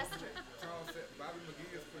 That's true. Charles said Bobby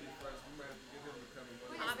McGee is pretty fresh. We might have to get him to come and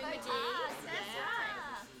We one. Bobby just McGee. bow ties. That's Yeah.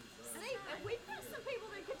 right. See, we've got some people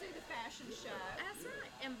that could do the fashion show. That's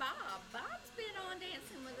right. And Bob's been on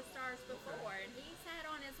Dancing with the Stars before, and he's had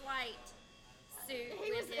on his white suit. He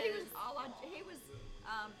was with his-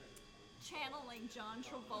 channeling John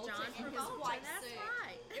Travolta John in his Travolta, white that's suit.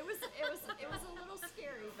 right. It was a little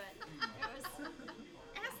scary, but it was.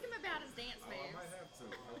 Ask him about his dance Oh, I moves. might have to.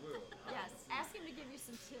 I will. Yes, ask him to give you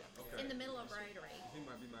some tips. Okay. In the middle of Rotary. He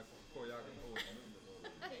might be my choreographer.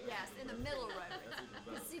 Yes, in the middle row. That's even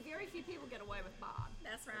You better. see, very few people get away with Bob.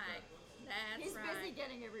 That's right. That's He's right. busy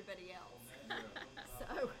getting everybody else. Yeah.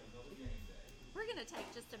 So, We're going to take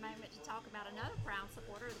just a moment to talk about another proud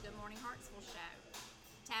supporter of the Good Morning Hartsville show.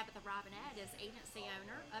 Tabitha Robinette is agency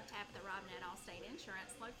owner of Tabitha Robinette Allstate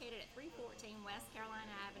Insurance, located at 314 West Carolina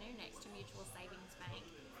Avenue next to Mutual Savings Bank.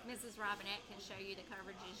 Mrs. Robinette can show you the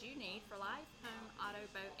coverages you need for life, home, auto,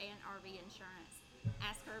 boat, and RV insurance.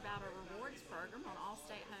 Ask her about our rewards program on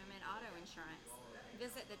Allstate Home and Auto Insurance.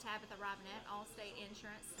 Visit the Tabitha Robinette Allstate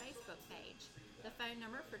Insurance Facebook page. The phone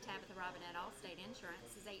number for Tabitha Robinette Allstate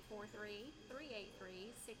Insurance is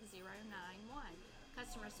 843-383-6091.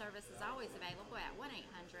 Customer service is always available at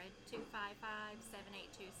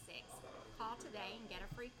 1-800-255-7826. Call today and get a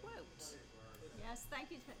free quote. yes, thank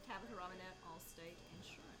you to Tabitha Robinette, Allstate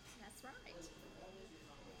Insurance. That's right.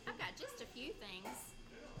 I've got just a few things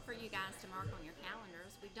for you guys to mark on your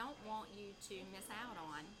calendars we don't want you to miss out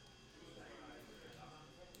on.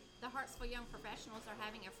 The Hartsville Young Professionals are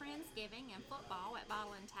having a Friendsgiving and football at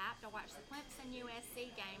Bottle and Tap to watch the Clemson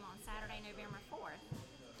USC game on Saturday, November 4th.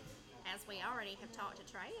 As we already have talked to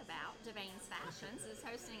Trey about, Devaine's Fashions is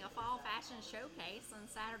hosting a fall fashion showcase on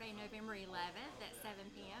Saturday, November 11th at 7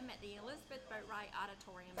 p.m. at the Elizabeth Boatwright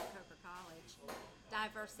Auditorium at Coker College.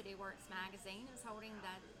 Diversity Works magazine is holding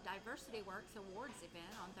the Diversity Works Awards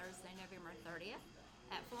event on Thursday, November 30th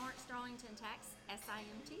at Florence Darlington Tech's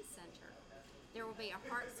SIMT Center. There will be a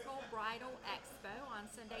Hartsville Bridal Expo on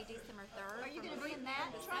Sunday, December 3rd. Are you from gonna be in 3 that,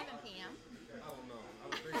 to Trey? 7 p.m. I don't know. I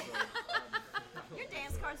don't think so. Your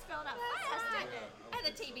dance card's filled up fast, didn't it? At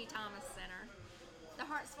the T.B. Thomas Center. The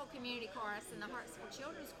Hartsville Community Chorus and the Hartsville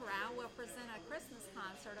Children's Chorale will present a Christmas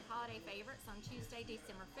concert of holiday favorites on Tuesday,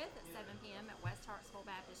 December 5th at 7 p.m. at West Hartsville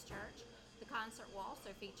Baptist Church. The concert will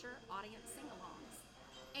also feature audience sing-alongs.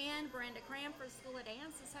 And Brenda Cranford School of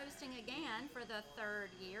Dance is hosting again for the third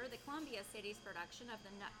year the Columbia City's production of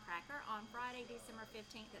the Nutcracker on Friday, December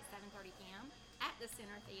 15th at 7:30 p.m. at the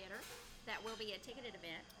Center Theater. That will be a ticketed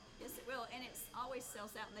event. Yes, it will, and it's always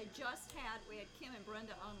sells out. And we had Kim and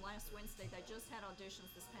Brenda on last Wednesday. They just had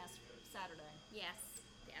auditions this past Saturday. Yes,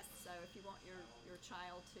 yes. So if you want your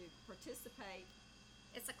child to participate,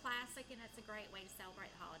 It's a classic and it's a great way to celebrate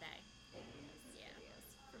the holiday. it is. Yeah. It is.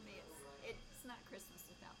 For me, it's not Christmas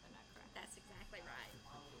without the Nutcracker. That's exactly right.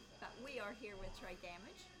 But we are here with Trey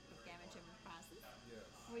Gamage of Gamage Enterprises. Yes.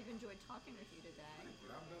 We've enjoyed talking with you today.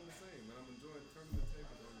 But I've done the same, and I'm enjoying turning the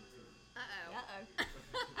tables on you too. Uh-oh. Uh-oh.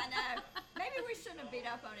 I know. Maybe we shouldn't have beat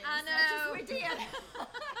up on it I as much as know. we did.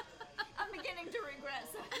 I'm beginning to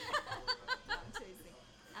regret some. No,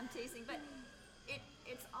 I'm teasing. But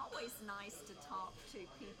it's always nice to talk to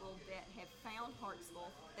people that have found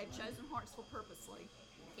Hartsville. They've chosen Hartsville purposely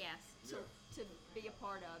Yes. to be a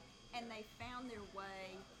part of. And they found their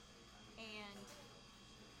way, and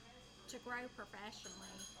To grow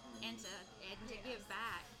professionally and to give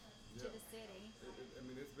back to Yeah. the city. I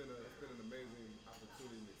mean, it's been an amazing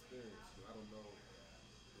opportunity and experience. You know, I don't know.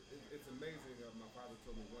 It's amazing. My father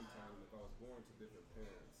told me one time, if I was born to different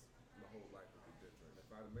parents, my whole life would be different.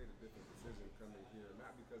 If I'd have made a different decision coming here,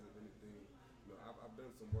 not because of anything, you know, I've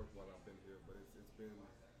done some work while I've been here, but it's been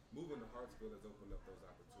moving to Hartsville has opened up those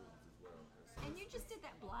opportunities as well. and you just did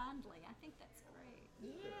that blindly. I think that's great.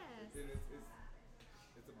 Yes. And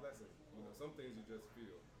it's a blessing. You know, some things you just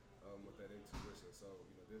feel with that intuition. So,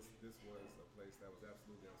 you know, this was a place that was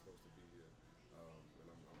absolutely I'm supposed to be here, and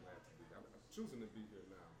I'm glad to be. I'm choosing to be here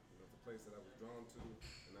now. You know, it's a place that I was drawn to,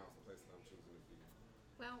 and now it's a place that I'm choosing to be.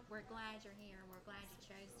 Well, we're glad you're here and we're glad you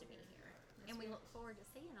chose to be here. And we look forward to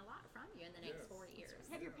seeing a lot from you in the next Yes. 4 years.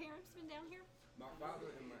 Have your parents been down here? My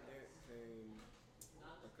father and my aunt came.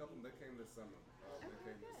 They came this summer. They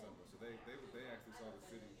came this good. summer, so they actually saw the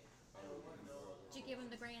city. Did you give them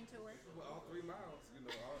the grand tour? Well, all 3 miles. You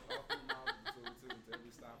know, all 3 miles to every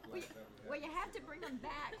stoplight that we had. Well, you have to bring them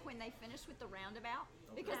back when they finish with the roundabout.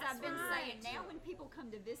 Because That's I've been right. saying, now when people come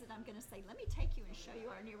to visit, I'm going to say, let me take you and show you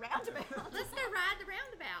our new roundabout. Let's go ride the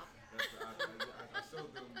roundabout. I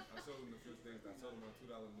showed them a few things. I showed them a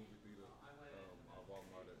 $2 movie theater, a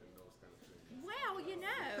Walmart, and those kind of things. Well, you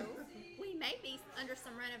know, we may be under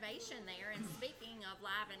some renovation there. And speaking of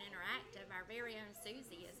live and interactive, our very own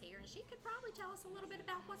Susie is here, and she could probably tell us a little bit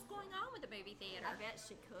about what's going on with the movie theater. I bet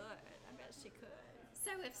she could.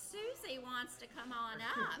 So if Susie wants to come on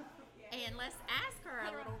up, and let's ask her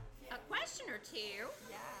a question or two.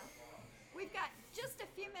 Yeah. We've got just a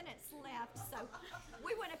few minutes left, so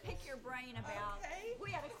we want to pick your brain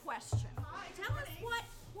question. Tell us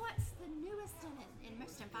what's the newest and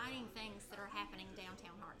most inviting things that are happening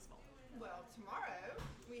downtown Hartsville. Well, tomorrow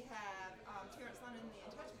we have Terrence London, the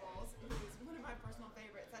Untouchables, who's one of my personal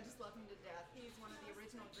favorites. I just love him to death. He's one of the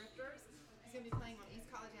original Drifters. He's going to be playing on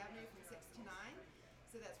East College Avenue from 6 to 9.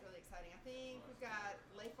 So that's really exciting. I think we've got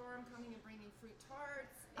Lay Farm coming and bringing fruit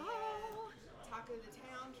tarts. And Taco the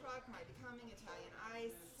Town truck might be coming. Italian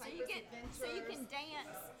Ice. Cypress So you can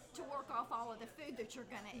dance to work off all of the food that you're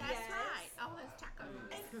going to eat. That's right. All those tacos.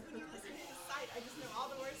 And when you listen to his site, I just know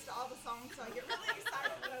all the words to all the songs, so I get really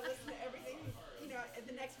excited when I listen to everything. You know, and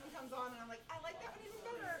the next one comes on, and I'm like, I like that one even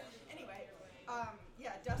better. Anyway,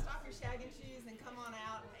 dust off your shagging shoes and come on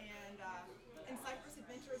out. And Cypress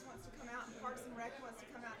Adventures wants to come out, and Parks and Rec wants to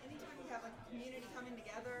come out. Anytime you have like a community coming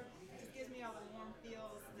together, it just gives me all the warm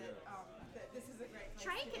feels that this is a great place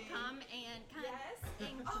Trey to could be. come and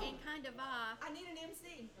kind of I need an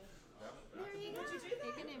MC. There you go. Would you do that?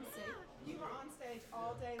 You can MC. You were on stage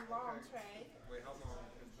all day long, Trey. Wait, how long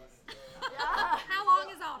is this? How long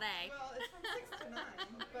is all day? Well, it's from 6 to 9,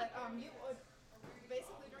 but you would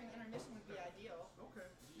basically during intermission would be ideal. Okay.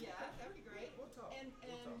 Yeah, that would be great. We'll talk. And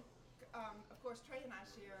of course, Trey and I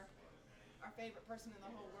share our favorite person in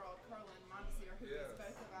the whole world, Carlin Montesir, who is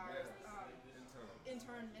both of our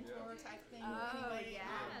intern mentor type thing. Anyway,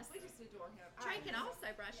 yes. we just adore him. Trey can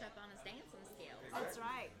also brush up on his dancing skills. That's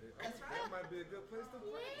right. That's right. That might be a good place to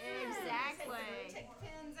play. Exactly. Take the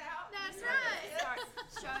pins out. That's right. Start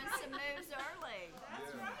showing some moves early.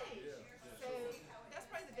 That's Yeah, right. yeah. So that's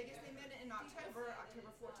probably the biggest thing. Then in October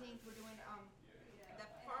 14th, we're doing the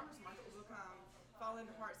farmers market will fall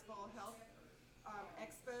into Hartsville Health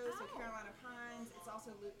Expo. So Carolina Pines. It's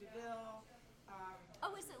also Luke DeVille.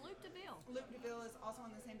 Is it Loop DeVille? Luke DeVille is also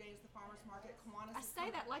on the same day as the farmers market. Kiwanis I is say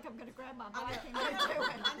coming. that like I'm going to grab my I bike and know, go do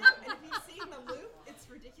it. I know. And if you've seen the loop, it's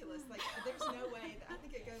ridiculous. Like, there's no way. I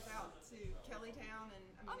think it goes out to Kellytown, and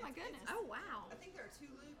Oh my goodness. Oh wow. I think there are 2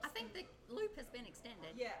 loops. I think the loop has been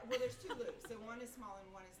extended. Yeah, well, there's 2 loops. So one is small and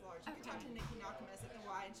one is large. You can talk to Okay. Nikki Nakamis at the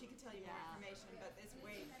Y, and she can tell you more Yeah. information. But it's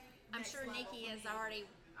way. I'm next sure level Nikki for has me. already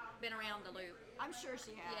been around the loop. I'm sure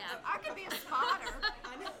she has. Yeah. I could be a spotter.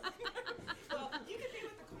 I know. Well, you could be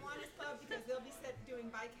with the Kiwanis Club because they'll be doing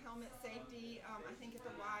bike helmet safety. I think at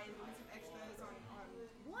the Y and doing some expos on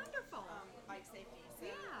Wonderful. bike safety. So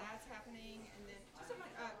Yeah. that's happening, and then just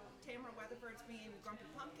Tamara Weatherford's being Grumpy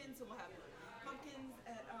Pumpkin, so we'll have pumpkins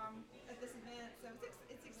at this event. So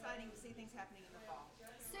it's exciting to see things happening in the fall.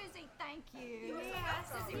 Susie, thank you. Yeah,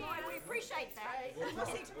 Susie, boy, we appreciate that. Right? We'll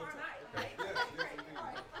see you tomorrow night, right? Great. All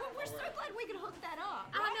right. Well, we're so glad we could hook that up.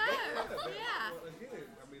 I know. Yeah. Well, again,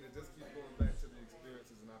 I mean, it just keeps going back to the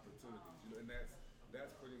experiences and opportunities, and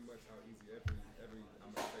that's pretty much how easy every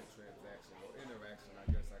I'm gonna say transaction or interaction, I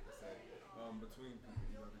guess I could say, between people.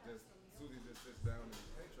 Susie just sits down and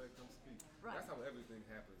hey Trey, come speak. Right. That's how everything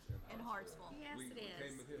happens In Hartsville. Yes, we it is.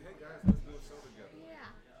 came in here, hey guys, let's do a show together.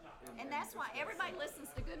 Yeah. And that's why everybody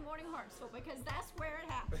listens to Good Morning Hartsville, because that's where it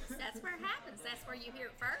happens. That's where it happens. That's where you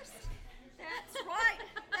hear it first. That's right.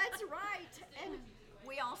 That's right. And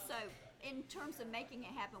we also, in terms of making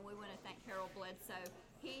it happen, we want to thank Harold Bledsoe.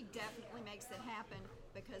 He definitely makes it happen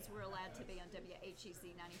because we're allowed to be on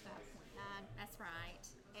WHEZ 95.9. That's right.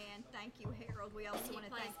 And thank you, Harold. We also He want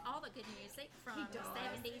to plays thank. all the good music from He the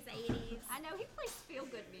does. 70s, 80s. I know he plays feel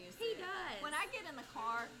good music. He does. When I get in the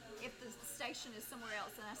car, if the station is somewhere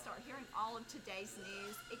else and I start hearing all of today's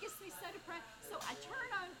news, it gets me so depressed. So I turn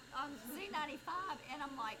on Z95 and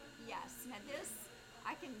I'm like, yes, now this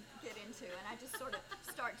I can get into, and I just sort of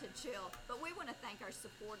start to chill. But we want to thank our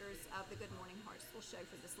supporters of the Good Morning Hartsville show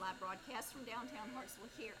for this live broadcast from downtown Hartsville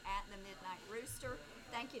here at the Midnight Rooster.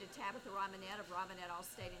 Thank you to Tabitha Robinette of Robinette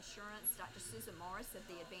Allstate Insurance, Dr. Susan Morris of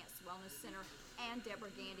the Advanced Wellness Center, and Deborah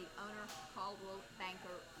Gandy, owner, Caldwell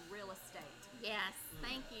Banker Real Estate. Yes,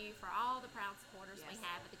 thank you for all the proud supporters we Yes.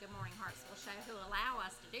 have at the Good Morning Hartsville show who allow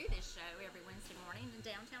us to do this show every Wednesday morning in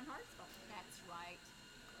downtown Hartsville. That's right.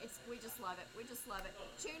 We just love it. We just love it.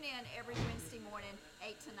 Tune in every Wednesday morning,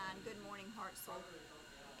 8 to 9, Good Morning Hartsville.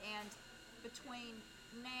 And between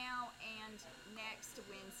now and next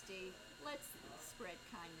Wednesday, let's spread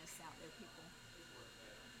kindness out there, people.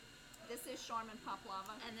 This is Charmin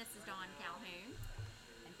Poplava. And this is Dawn Calhoun.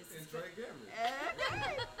 And this And is Trey Garrett.